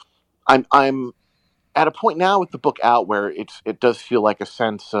I'm at a point now with the book out where it does feel like a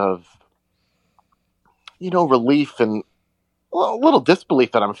sense of relief and a little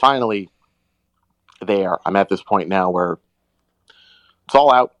disbelief that I'm finally there. I'm at this point now where it's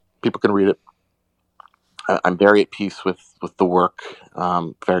all out. People can read it. I'm very at peace with the work.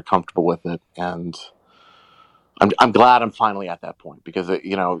 Very comfortable with it, and I'm glad I'm finally at that point, because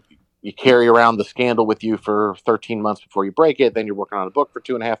you carry around the scandal with you for 13 months before you break it. Then you're working on a book for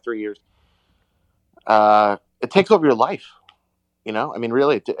 2.5, 3 years. It takes over your life. I mean,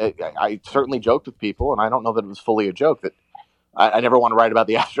 really, I certainly joked with people, and I don't know that it was fully a joke, that I never want to write about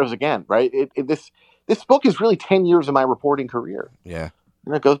the Astros again, right? This book is really 10 years of my reporting career. Yeah.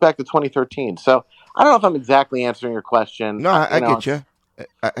 And it goes back to 2013. So I don't know if I'm exactly answering your question. No, I get you.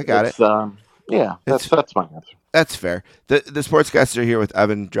 I got it. Yeah, It's that's my answer. That's fair. The sportscaster are here with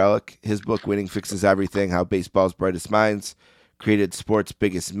Evan Drellich. His book, Winning Fixes Everything, How Baseball's Brightest Minds Created Sports'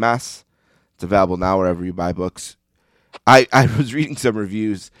 Biggest Mess. It's available now wherever you buy books. I was reading some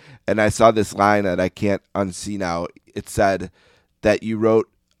reviews, and I saw this line that I can't unsee now. It said that you wrote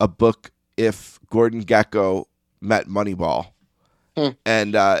a book if Gordon Gekko met Moneyball.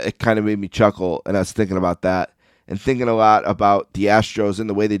 And it kind of made me chuckle, and I was thinking about that and thinking a lot about the Astros and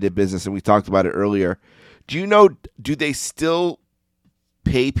the way they did business, and we talked about it earlier. Do they still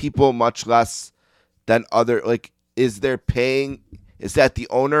pay people much less than other, like, is that the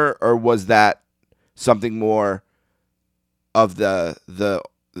owner, or was that something more of the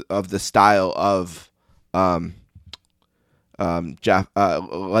style of Jeff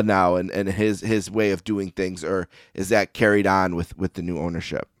Lanau and his way of doing things, or is that carried on with the new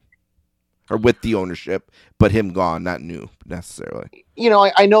ownership, or with the ownership, but him gone, not new necessarily?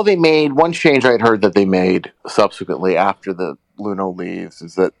 I know they made one change. I'd heard that they made subsequently after the Luno leaves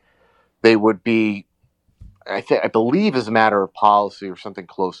is that they would be, I believe, as a matter of policy or something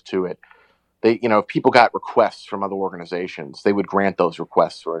close to it. They, if people got requests from other organizations, they would grant those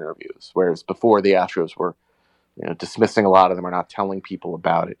requests for interviews. Whereas before, the Astros were, dismissing a lot of them or not telling people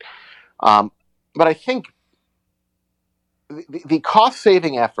about it. But I think the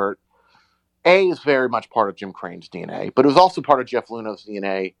cost-saving effort, is very much part of Jim Crane's DNA, but it was also part of Jeff Luno's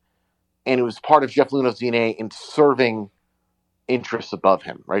DNA, and it was part of Jeff Luno's DNA in serving interests above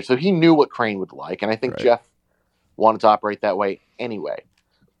him, right? So he knew what Crane would like, and I think Jeff wanted to operate that way anyway.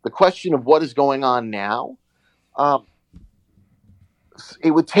 The question of what is going on now,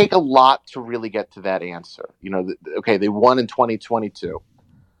 it would take a lot to really get to that answer. They won in 2022.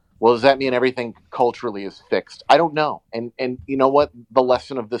 Well, does that mean everything culturally is fixed? I don't know. And you know what? The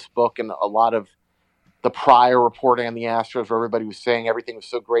lesson of this book and a lot of the prior reporting on the Astros, where everybody was saying everything was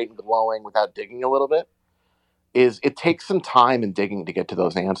so great and glowing without digging a little bit, is it takes some time and digging to get to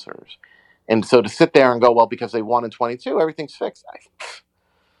those answers. And so to sit there and go, well, because they won in 22, everything's fixed.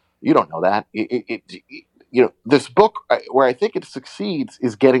 You don't know that. This book, where I think it succeeds,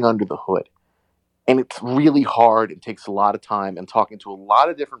 is getting under the hood. And it's really hard. It takes a lot of time and talking to a lot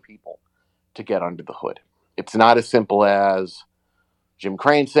of different people to get under the hood. It's not as simple as Jim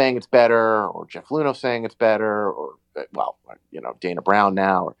Crane saying it's better, or Jeff Luno saying it's better, or, Dana Brown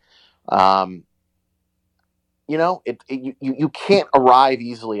now. You can't arrive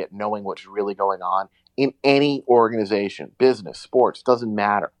easily at knowing what's really going on in any organization, business, sports, doesn't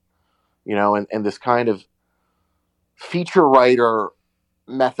matter. And this kind of feature writer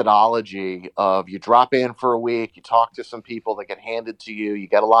methodology of you drop in for a week, you talk to some people that get handed to you, you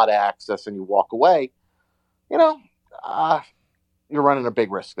get a lot of access, and you walk away. You're running a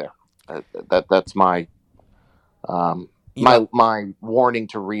big risk there. That's my my warning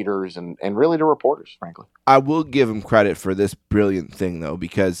to readers and really to reporters, frankly. I will give him credit for this brilliant thing, though,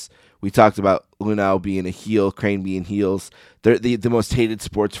 because we talked about Lunau being a heel, Crane being heels. They're the most hated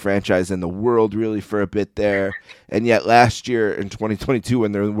sports franchise in the world, really, for a bit there. And yet last year in 2022,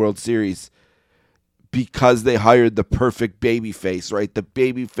 when they're in the World Series, because they hired the perfect baby face, right? The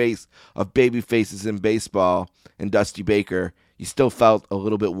baby face of baby faces in baseball, and Dusty Baker, you still felt a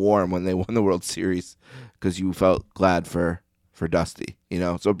little bit warm when they won the World Series because you felt glad for Dusty,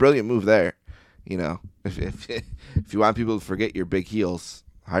 So a brilliant move there, If you want people to forget your big heels,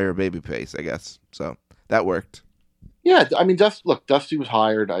 hire a baby face, I guess. So that worked. Yeah, I mean, Dusty was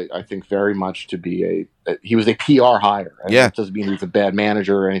hired, I think, very much to be he was a PR hire. Yeah. It doesn't mean he's a bad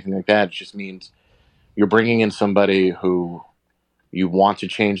manager or anything like that. It just means you're bringing in somebody who you want to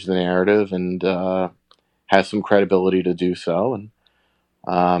change the narrative and has some credibility to do so. And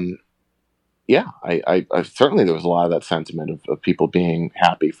I certainly there was a lot of that sentiment of people being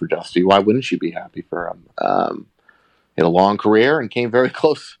happy for Dusty. Why wouldn't you be happy for him? He had a long career and came very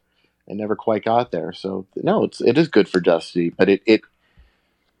close and never quite got there. So no, it is good for Dusty, but it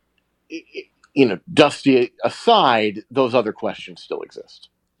Dusty aside, those other questions still exist.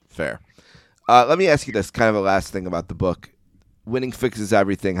 Fair. Let me ask you this, kind of a last thing about the book. Winning Fixes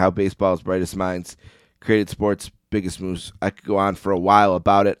Everything, How Baseball's Brightest Minds Created Sports' Biggest Moves. I could go on for a while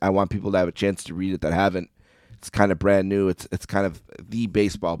about it. I want people to have a chance to read it that haven't. It's kind of brand new. It's kind of the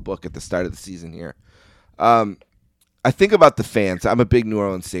baseball book at the start of the season here. I think about the fans. I'm a big New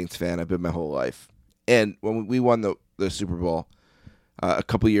Orleans Saints fan. I've been my whole life. And when we won the Super Bowl, a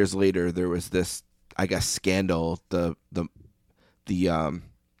couple years later, there was this, I guess, scandal, the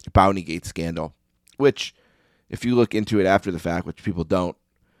Bountygate scandal, which, if you look into it after the fact, which people don't,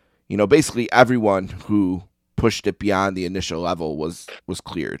 basically everyone who pushed it beyond the initial level was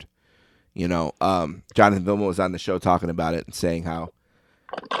cleared. Jonathan Vilma was on the show talking about it and saying how,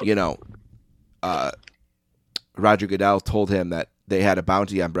 Roger Goodell told him that they had a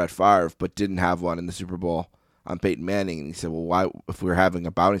bounty on Brett Favre, but didn't have one in the Super Bowl on Peyton Manning. And he said, well, why, if we're having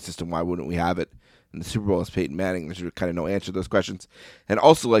a bounty system, why wouldn't we have it in the Super Bowl as Peyton Manning? There's kind of no answer to those questions. And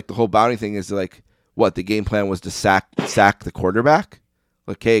also, like, the whole bounty thing is like, what, the game plan was to sack the quarterback?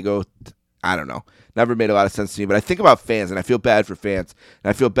 Like, hey, I don't know. Never made a lot of sense to me. But I think about fans, and I feel bad for fans, and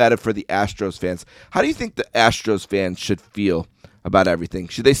I feel bad for the Astros fans. How do you think the Astros fans should feel about everything?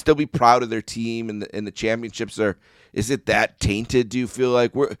 Should they still be proud of their team and the championships, or is it that tainted? Do you feel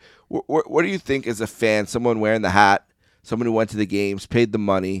like what do you think as a fan, someone wearing the hat, someone who went to the games, paid the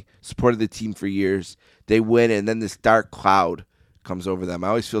money, supported the team for years, they win, and then this dark cloud comes over them? I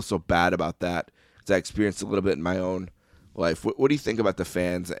always feel so bad about that because I experienced a little bit in my own life. What do you think about the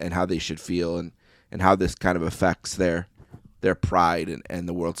fans and how they should feel and how this kind of affects their pride and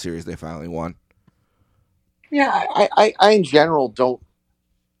the World Series they finally won? Yeah, I in general don't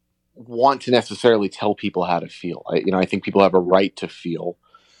want to necessarily tell people how to feel. I think people have a right to feel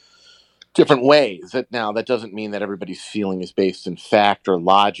different ways. That doesn't mean that everybody's feeling is based in fact or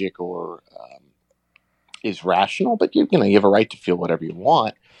logic or is rational. But you have a right to feel whatever you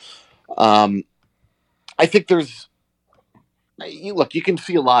want. I think you can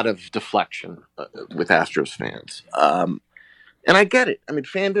see a lot of deflection with Astros fans. And I get it. I mean,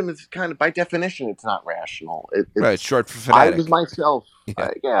 fandom is kind of, by definition, it's not rational. Right, short for fanatic. I was myself.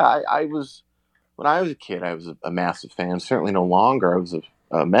 Yeah. I was, when I was a kid, I was a massive fan. Certainly no longer. I was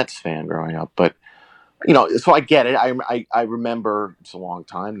a Mets fan growing up. But, so I get it. I remember, it's a long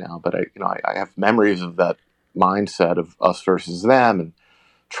time now, but I have memories of that mindset of us versus them and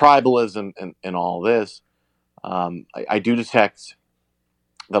tribalism and all this. I do detect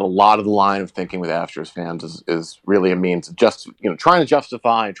that a lot of the line of thinking with Astros fans is really a means of just trying to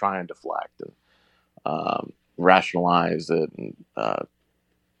justify and trying to deflect and rationalize it and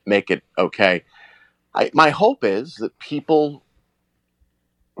make it okay. My hope is that people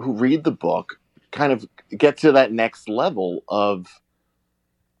who read the book kind of get to that next level of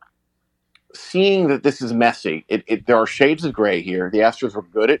seeing that this is messy. There are shades of gray here. The Astros were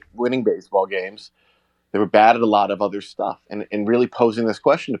good at winning baseball games. They were bad at a lot of other stuff, and really posing this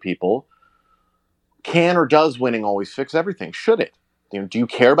question to people: can or does winning always fix everything? Should it? Do you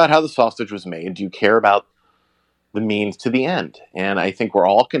care about how the sausage was made? Do you care about the means to the end? And I think we're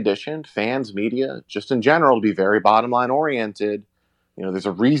all conditioned, fans, media, just in general, to be very bottom line oriented. There's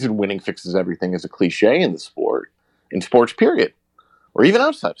a reason winning fixes everything as a cliche in sports period, or even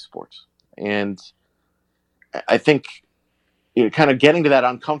outside of sports. And I think kind of getting to that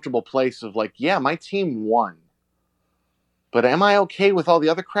uncomfortable place of like, yeah, my team won, but am I okay with all the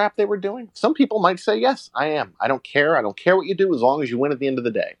other crap they were doing? Some people might say, yes, I am. I don't care. I don't care what you do as long as you win at the end of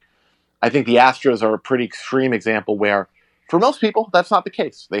the day. I think the Astros are a pretty extreme example where, for most people, that's not the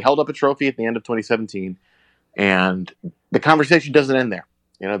case. They held up a trophy at the end of 2017, and the conversation doesn't end there.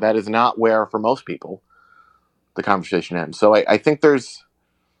 That is not where, for most people, the conversation ends. So I think there's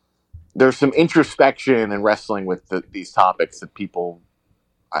some introspection and wrestling with these topics that people,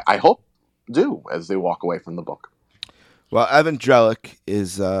 I hope, do as they walk away from the book. Well, Evan Drellich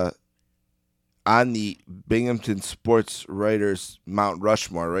is on the Binghamton Sports Writers Mount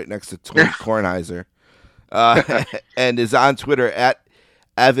Rushmore, right next to Tony Kornheiser, and is on Twitter at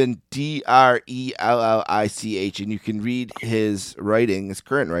Evan Drellich, and you can read his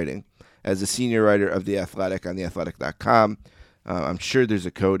current writing, as a senior writer of The Athletic on theathletic.com. I'm sure there's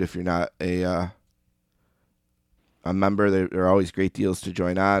a code if you're not a member. There are always great deals to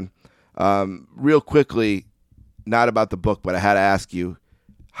join on. Real quickly, not about the book, but I had to ask you,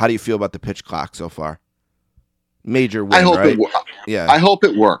 how do you feel about the pitch clock so far? Major win, right? Yeah. I hope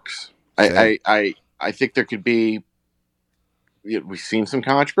it works. I think there could be. We've seen some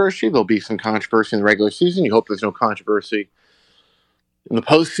controversy. There'll be some controversy in the regular season. You hope there's no controversy in the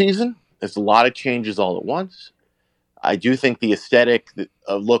postseason. There's a lot of changes all at once. I do think the aesthetic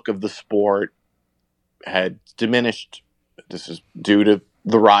look of the sport had diminished. This is due to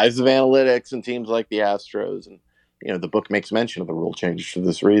the rise of analytics and teams like the Astros. And, the book makes mention of the rule changes for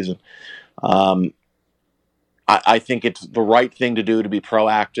this reason. I think it's the right thing to do to be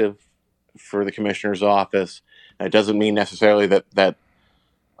proactive for the commissioner's office. It doesn't mean necessarily that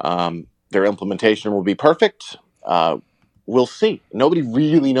their implementation will be perfect. We'll see. Nobody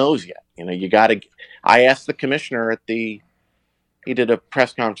really knows yet. I asked the commissioner he did a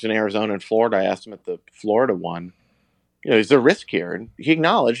press conference in Arizona and Florida. I asked him at the Florida one, is there risk here? And he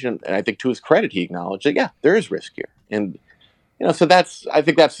acknowledged, and I think to his credit, he acknowledged that, yeah, there is risk here. And So I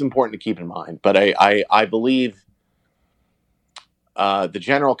think that's important to keep in mind. But I believe the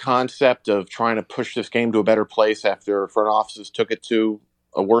general concept of trying to push this game to a better place after front offices took it to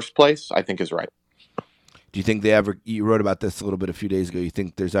a worse place, I think is right. Do you think you wrote about this a little bit a few days ago, you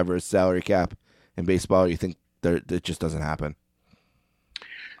think there's ever a salary cap in baseball, or you think it just doesn't happen?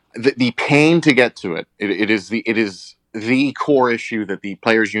 The pain to get to it is the core issue that the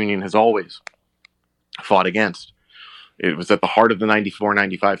players union has always fought against. It was at the heart of the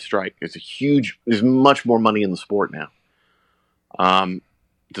 94-95 strike. There's much more money in the sport now.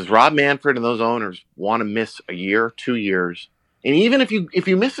 Does Rob Manfred and those owners want to miss a year, 2 years? And even if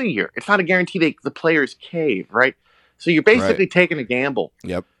you miss a year, it's not a guarantee the players cave, right? So you're basically taking a gamble.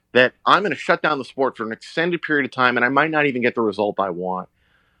 Yep. That I'm going to shut down the sport for an extended period of time, and I might not even get the result I want.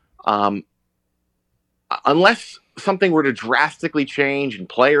 Unless something were to drastically change in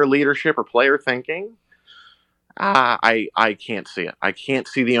player leadership or player thinking, I can't see it. I can't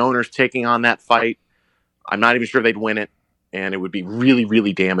see the owners taking on that fight. I'm not even sure they'd win it, and it would be really,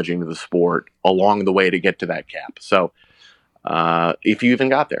 really damaging to the sport along the way to get to that cap. So if you even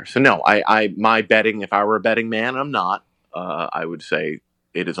got there. So no, my betting, if I were a betting man, I'm not, I would say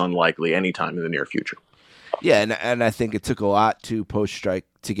it is unlikely anytime in the near future. Yeah, and I think it took a lot to post-strike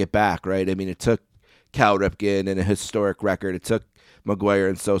to get back, right? I mean, it took Cal Ripken and a historic record. It took McGuire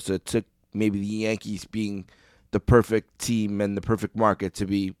and Sosa. It took maybe the Yankees being the perfect team and the perfect market to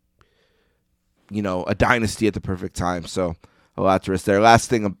be, a dynasty at the perfect time. So a lot to risk there. Last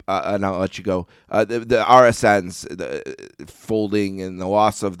thing, and I'll let you go. The RSNs, the folding and the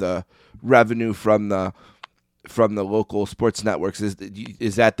loss of the revenue from the local sports networks, is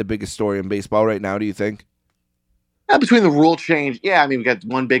that the biggest story in baseball right now, do you think? Between the rule change, we've got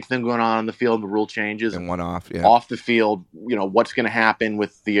one big thing going on the field, the rule changes, and one off the field. What's going to happen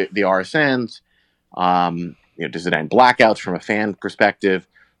with the RSNs? Does it end blackouts from a fan perspective,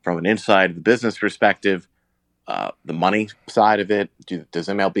 from an inside the business perspective, the money side of it? Does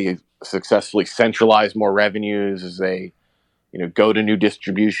MLB successfully centralize more revenues as they, go to new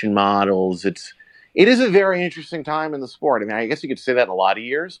distribution models? It is a very interesting time in the sport. I mean, I guess you could say that in a lot of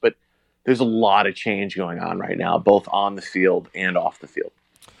years, but there's a lot of change going on right now, both on the field and off the field.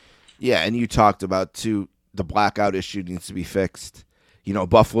 Yeah, and you talked about, too, the blackout issue needs to be fixed.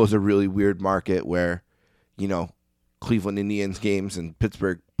 Buffalo's a really weird market where, Cleveland Indians games and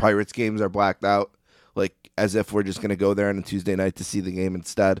Pittsburgh Pirates games are blacked out, like as if we're just going to go there on a Tuesday night to see the game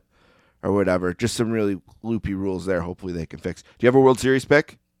instead or whatever. Just some really loopy rules there. Hopefully they can fix. Do you have a World Series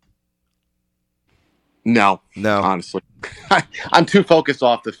pick? No, honestly, I'm too focused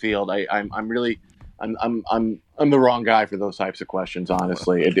off the field. I'm the wrong guy for those types of questions.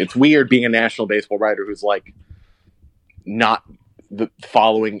 Honestly, it's weird being a national baseball writer who's like not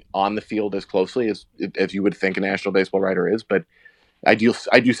following on the field as closely as you would think a national baseball writer is. But I do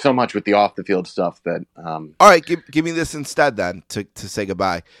so much with the off the field stuff that. All right, give me this instead then to say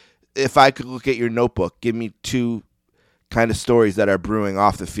goodbye. If I could look at your notebook, give me two kind of stories that are brewing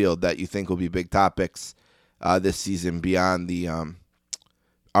off the field that you think will be big topics this season beyond the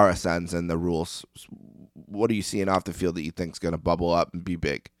RSNs and the rules. What are you seeing off the field that you think is going to bubble up and be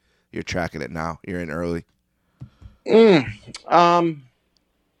big? You're tracking it now. You're in early.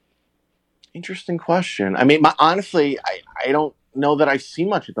 Interesting question. I mean, honestly, I don't know that I see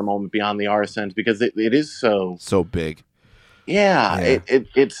much at the moment beyond the RSNs because it is so big. Yeah.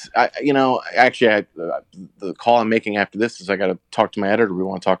 It's actually the call I'm making after this is I got to talk to my editor. We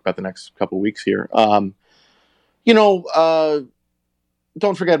want to talk about the next couple of weeks here. Don't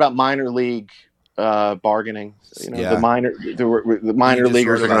forget about minor league bargaining. The minor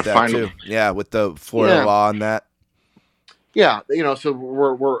leaguers are going to find too. Yeah, with the Florida law on that. Yeah, so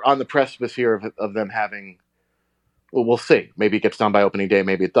we're on the precipice here of them having. Well, we'll see. Maybe it gets done by opening day.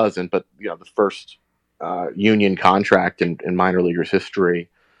 Maybe it doesn't. But the first union contract in minor leaguers' history,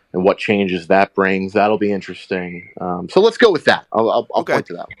 and what changes that brings, that'll be interesting. So let's go with that. I'll point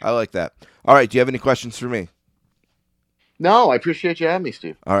to that. I like that. All right. Do you have any questions for me? No, I appreciate you having me,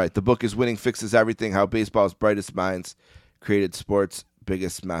 Steve. All right. The book is Winning Fixes Everything: How Baseball's Brightest Minds Created Sports'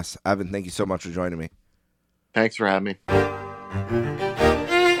 Biggest Mess. Evan, thank you so much for joining me. Thanks for having me.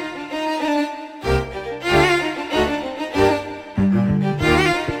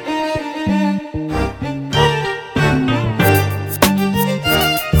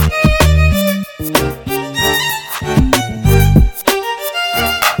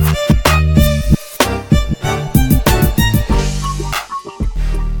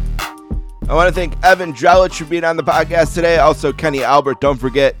 I want to thank Evan Drellich for being on the podcast today. Also, Kenny Albert. Don't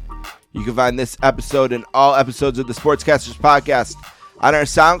forget, you can find this episode and all episodes of the Sportscasters podcast on our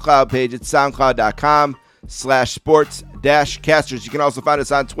SoundCloud page at soundcloud.com/sports sports_casters. You can also find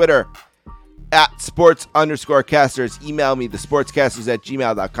us on Twitter at sports_casters. Email me,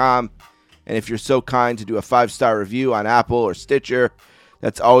 thesportscasters@gmail.com. And if you're so kind to do a 5-star review on Apple or Stitcher,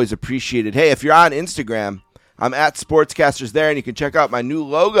 that's always appreciated. Hey, if you're on Instagram, I'm at Sportscasters there, and you can check out my new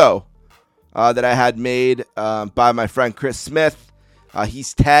logo that I had made by my friend Chris Smith.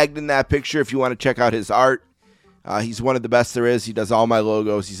 He's tagged in that picture if you want to check out his art. He's one of the best there is. He does all my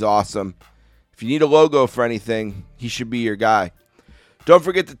logos. He's awesome. If you need a logo for anything, he should be your guy. Don't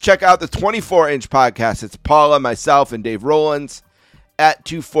forget to check out the 24-inch podcast. It's Paula, myself, and Dave Rollins at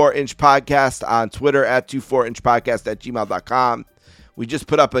 24-inch podcast on Twitter, at 24inchpodcast@gmail.com. We just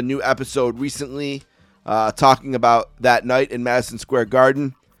put up a new episode recently talking about that night in Madison Square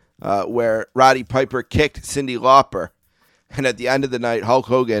Garden where Roddy Piper kicked Cyndi Lauper. And at the end of the night, Hulk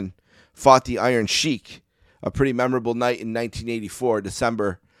Hogan fought the Iron Sheik. A pretty memorable night in 1984,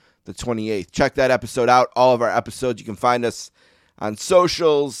 December the 28th. Check that episode out. All of our episodes, you can find us on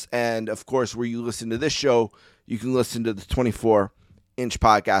socials. And, of course, where you listen to this show, you can listen to the 24-inch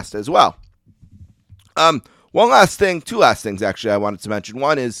podcast as well. One last thing, two last things, actually, I wanted to mention.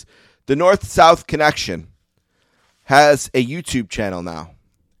 One is the North-South Connection has a YouTube channel now.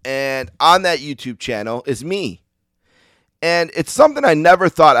 And on that YouTube channel is me. And it's something I never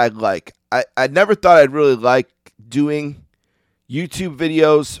thought I'd like. I never thought I'd really like doing YouTube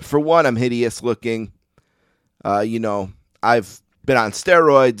videos. For one, I'm hideous looking. I've been on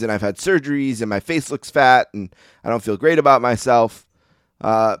steroids and I've had surgeries and my face looks fat and I don't feel great about myself.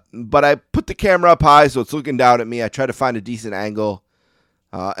 But I put the camera up high so it's looking down at me. I try to find a decent angle.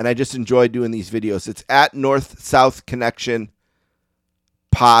 And I just enjoy doing these videos. It's at North-South Connection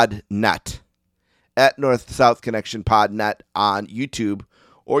Podnet. At North-South Connection Podnet on YouTube.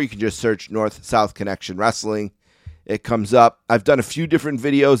 Or you can just search North-South Connection Wrestling. It comes up. I've done a few different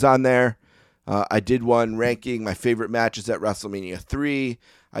videos on there. I did one ranking my favorite matches at WrestleMania 3.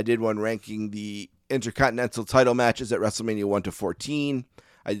 I did one ranking the Intercontinental title matches at WrestleMania 1 to 14.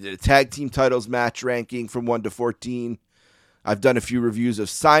 I did a tag team titles match ranking from 1 to 14. I've done a few reviews of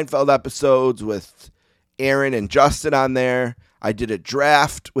Seinfeld episodes with Aaron and Justin on there. I did a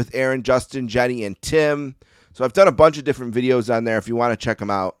draft with Aaron, Justin, Jenny, and Tim. So I've done a bunch of different videos on there if you want to check them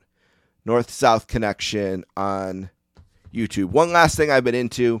out. North-South Connection on YouTube. One last thing I've been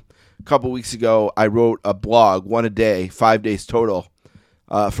into. A couple weeks ago, I wrote a blog, one a day, 5 days total,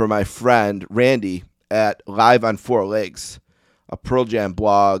 for my friend Randy at Live on Four Legs, a Pearl Jam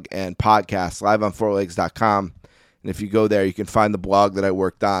blog and podcast, liveonfourlegs.com. And if you go there, you can find the blog that I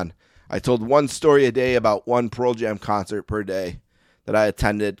worked on. I told one story a day about one Pearl Jam concert per day that I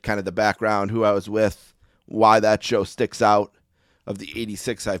attended, kind of the background, who I was with, why that show sticks out of the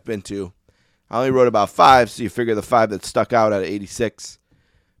 86 I've been to. I only wrote about 5, so you figure the 5 that stuck out of 86,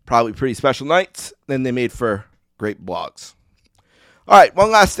 probably pretty special nights. Then they made for great blogs. All right,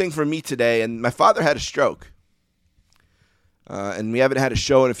 one last thing for me today, and my father had a stroke. And we haven't had a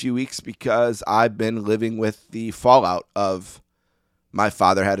show in a few weeks because I've been living with the fallout of my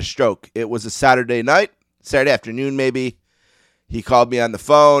father had a stroke. It was a Saturday night, Saturday afternoon maybe. He called me on the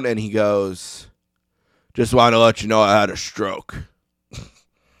phone and he goes, "Just want to let you know I had a stroke."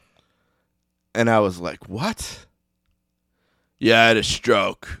 And I was like, "What?" "Yeah, I had a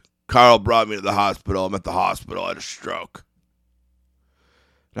stroke. Carl brought me to the hospital. I'm at the hospital. I had a stroke."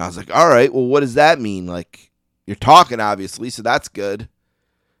 And I was like, "All right, well, what does that mean? Like, you're talking, obviously, so that's good.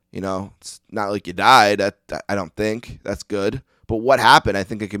 It's not like you died. I don't think. That's good. But what happened? I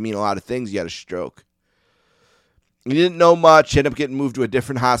think it could mean a lot of things. You had a stroke." He didn't know much. He ended up getting moved to a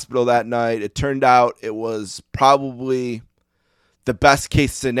different hospital that night. It turned out it was probably the best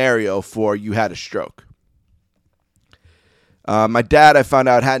case scenario for you had a stroke. My dad, I found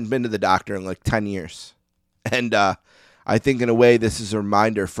out, hadn't been to the doctor in like 10 years. And I think in a way this is a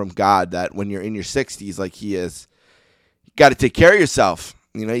reminder from God that when you're in your 60s like he is, you got to take care of yourself.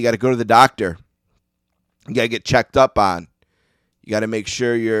 You got to go to the doctor. You got to get checked up on. You got to make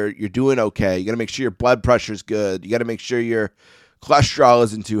sure you're doing okay. You got to make sure your blood pressure's good. You got to make sure your cholesterol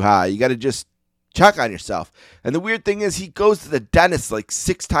isn't too high. You got to just check on yourself. And the weird thing is he goes to the dentist like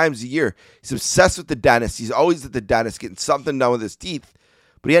 6 times a year. He's obsessed with the dentist. He's always at the dentist getting something done with his teeth.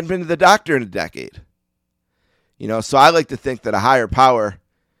 But he hadn't been to the doctor in a decade. So I like to think that a higher power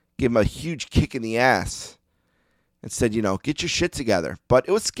gave him a huge kick in the ass and said, get your shit together. But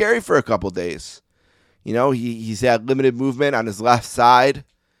it was scary for a couple days. He's had limited movement on his left side.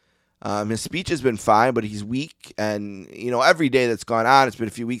 His speech has been fine, but he's weak. And, every day that's gone on, it's been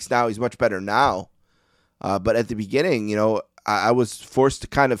a few weeks now, he's much better now. But at the beginning, I was forced to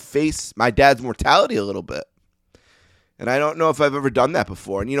kind of face my dad's mortality a little bit. And I don't know if I've ever done that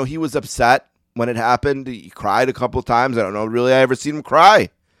before. And, he was upset. when it happened. He cried a couple of times. I don't know really I ever seen him cry.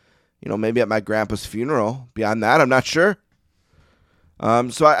 Maybe at my grandpa's funeral. Beyond that, I'm not sure.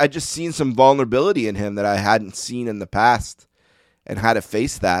 So I just seen some vulnerability in him that I hadn't seen in the past and had to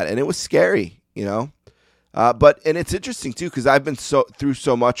face that. And it was scary, But it's interesting, too, because I've been through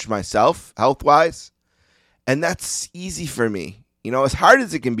so much myself, health-wise, and that's easy for me. As hard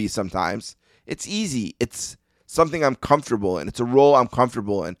as it can be sometimes, it's easy. It's something I'm comfortable in. It's a role I'm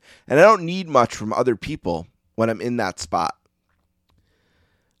comfortable in. And I don't need much from other people when I'm in that spot.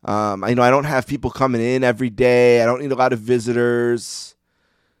 I don't have people coming in every day. I don't need a lot of visitors.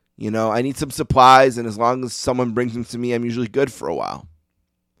 I need some supplies, and as long as someone brings them to me, I'm usually good for a while.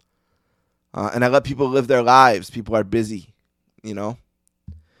 And I let people live their lives. People are busy, Just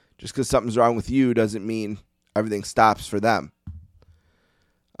because something's wrong with you doesn't mean everything stops for them.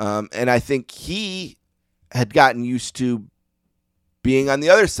 And I think he had gotten used to being on the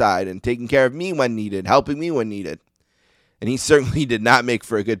other side and taking care of me when needed, helping me when needed. And he certainly did not make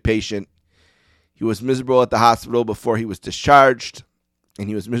for a good patient. He was miserable at the hospital before he was discharged, and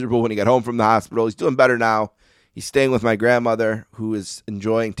he was miserable when he got home from the hospital. He's doing better now. He's staying with my grandmother, who is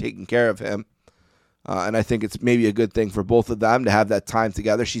enjoying taking care of him. And I think it's maybe a good thing for both of them to have that time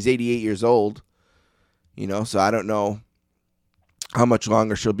together. She's 88 years old, so I don't know how much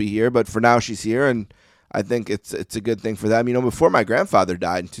longer she'll be here. But for now, she's here, and I think it's a good thing for them. Before my grandfather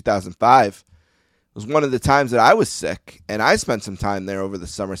died in 2005, it was one of the times that I was sick, and I spent some time there over the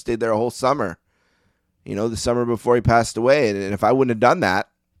summer, stayed there a whole summer, the summer before he passed away. And if I wouldn't have done that,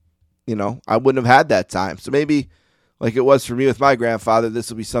 I wouldn't have had that time. So maybe like it was for me with my grandfather, this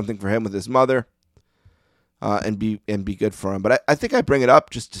will be something for him with his mother and be good for him. But I think I bring it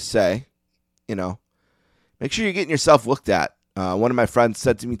up just to say, make sure you're getting yourself looked at. One of my friends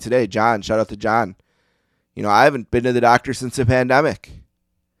said to me today, John, shout out to John, I haven't been to the doctor since the pandemic.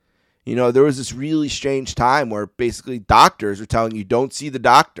 There was this really strange time where basically doctors were telling you don't see the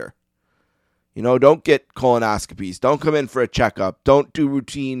doctor. Don't get colonoscopies. Don't come in for a checkup. Don't do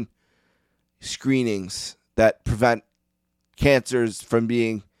routine screenings that prevent cancers from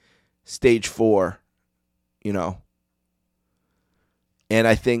being stage 4, And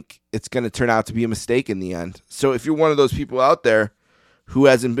I think it's going to turn out to be a mistake in the end. So if you're one of those people out there who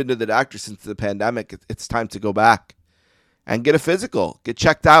hasn't been to the doctor since the pandemic, it's time to go back and get a physical. Get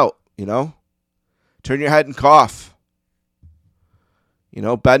checked out. Turn your head and cough,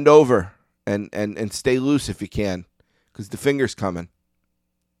 bend over and stay loose if you can, because the finger's coming.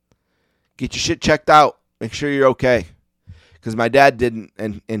 Get your shit checked out. Make sure you're okay, because my dad didn't,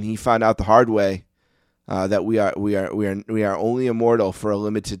 and he found out the hard way that we are only immortal for a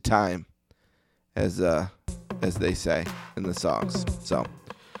limited time, as they say in the songs. So,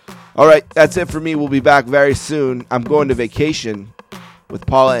 all right, that's it for me. We'll be back very soon. I'm going to vacation with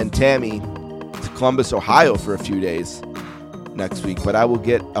Paula and Tammy to Columbus, Ohio for a few days next week. But I will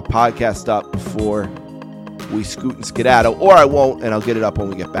get a podcast up before we scoot and skedaddle, or I won't, and I'll get it up when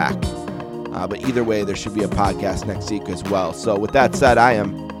we get back. But either way, there should be a podcast next week as well. So with that said, I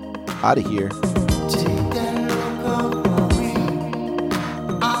am out of here.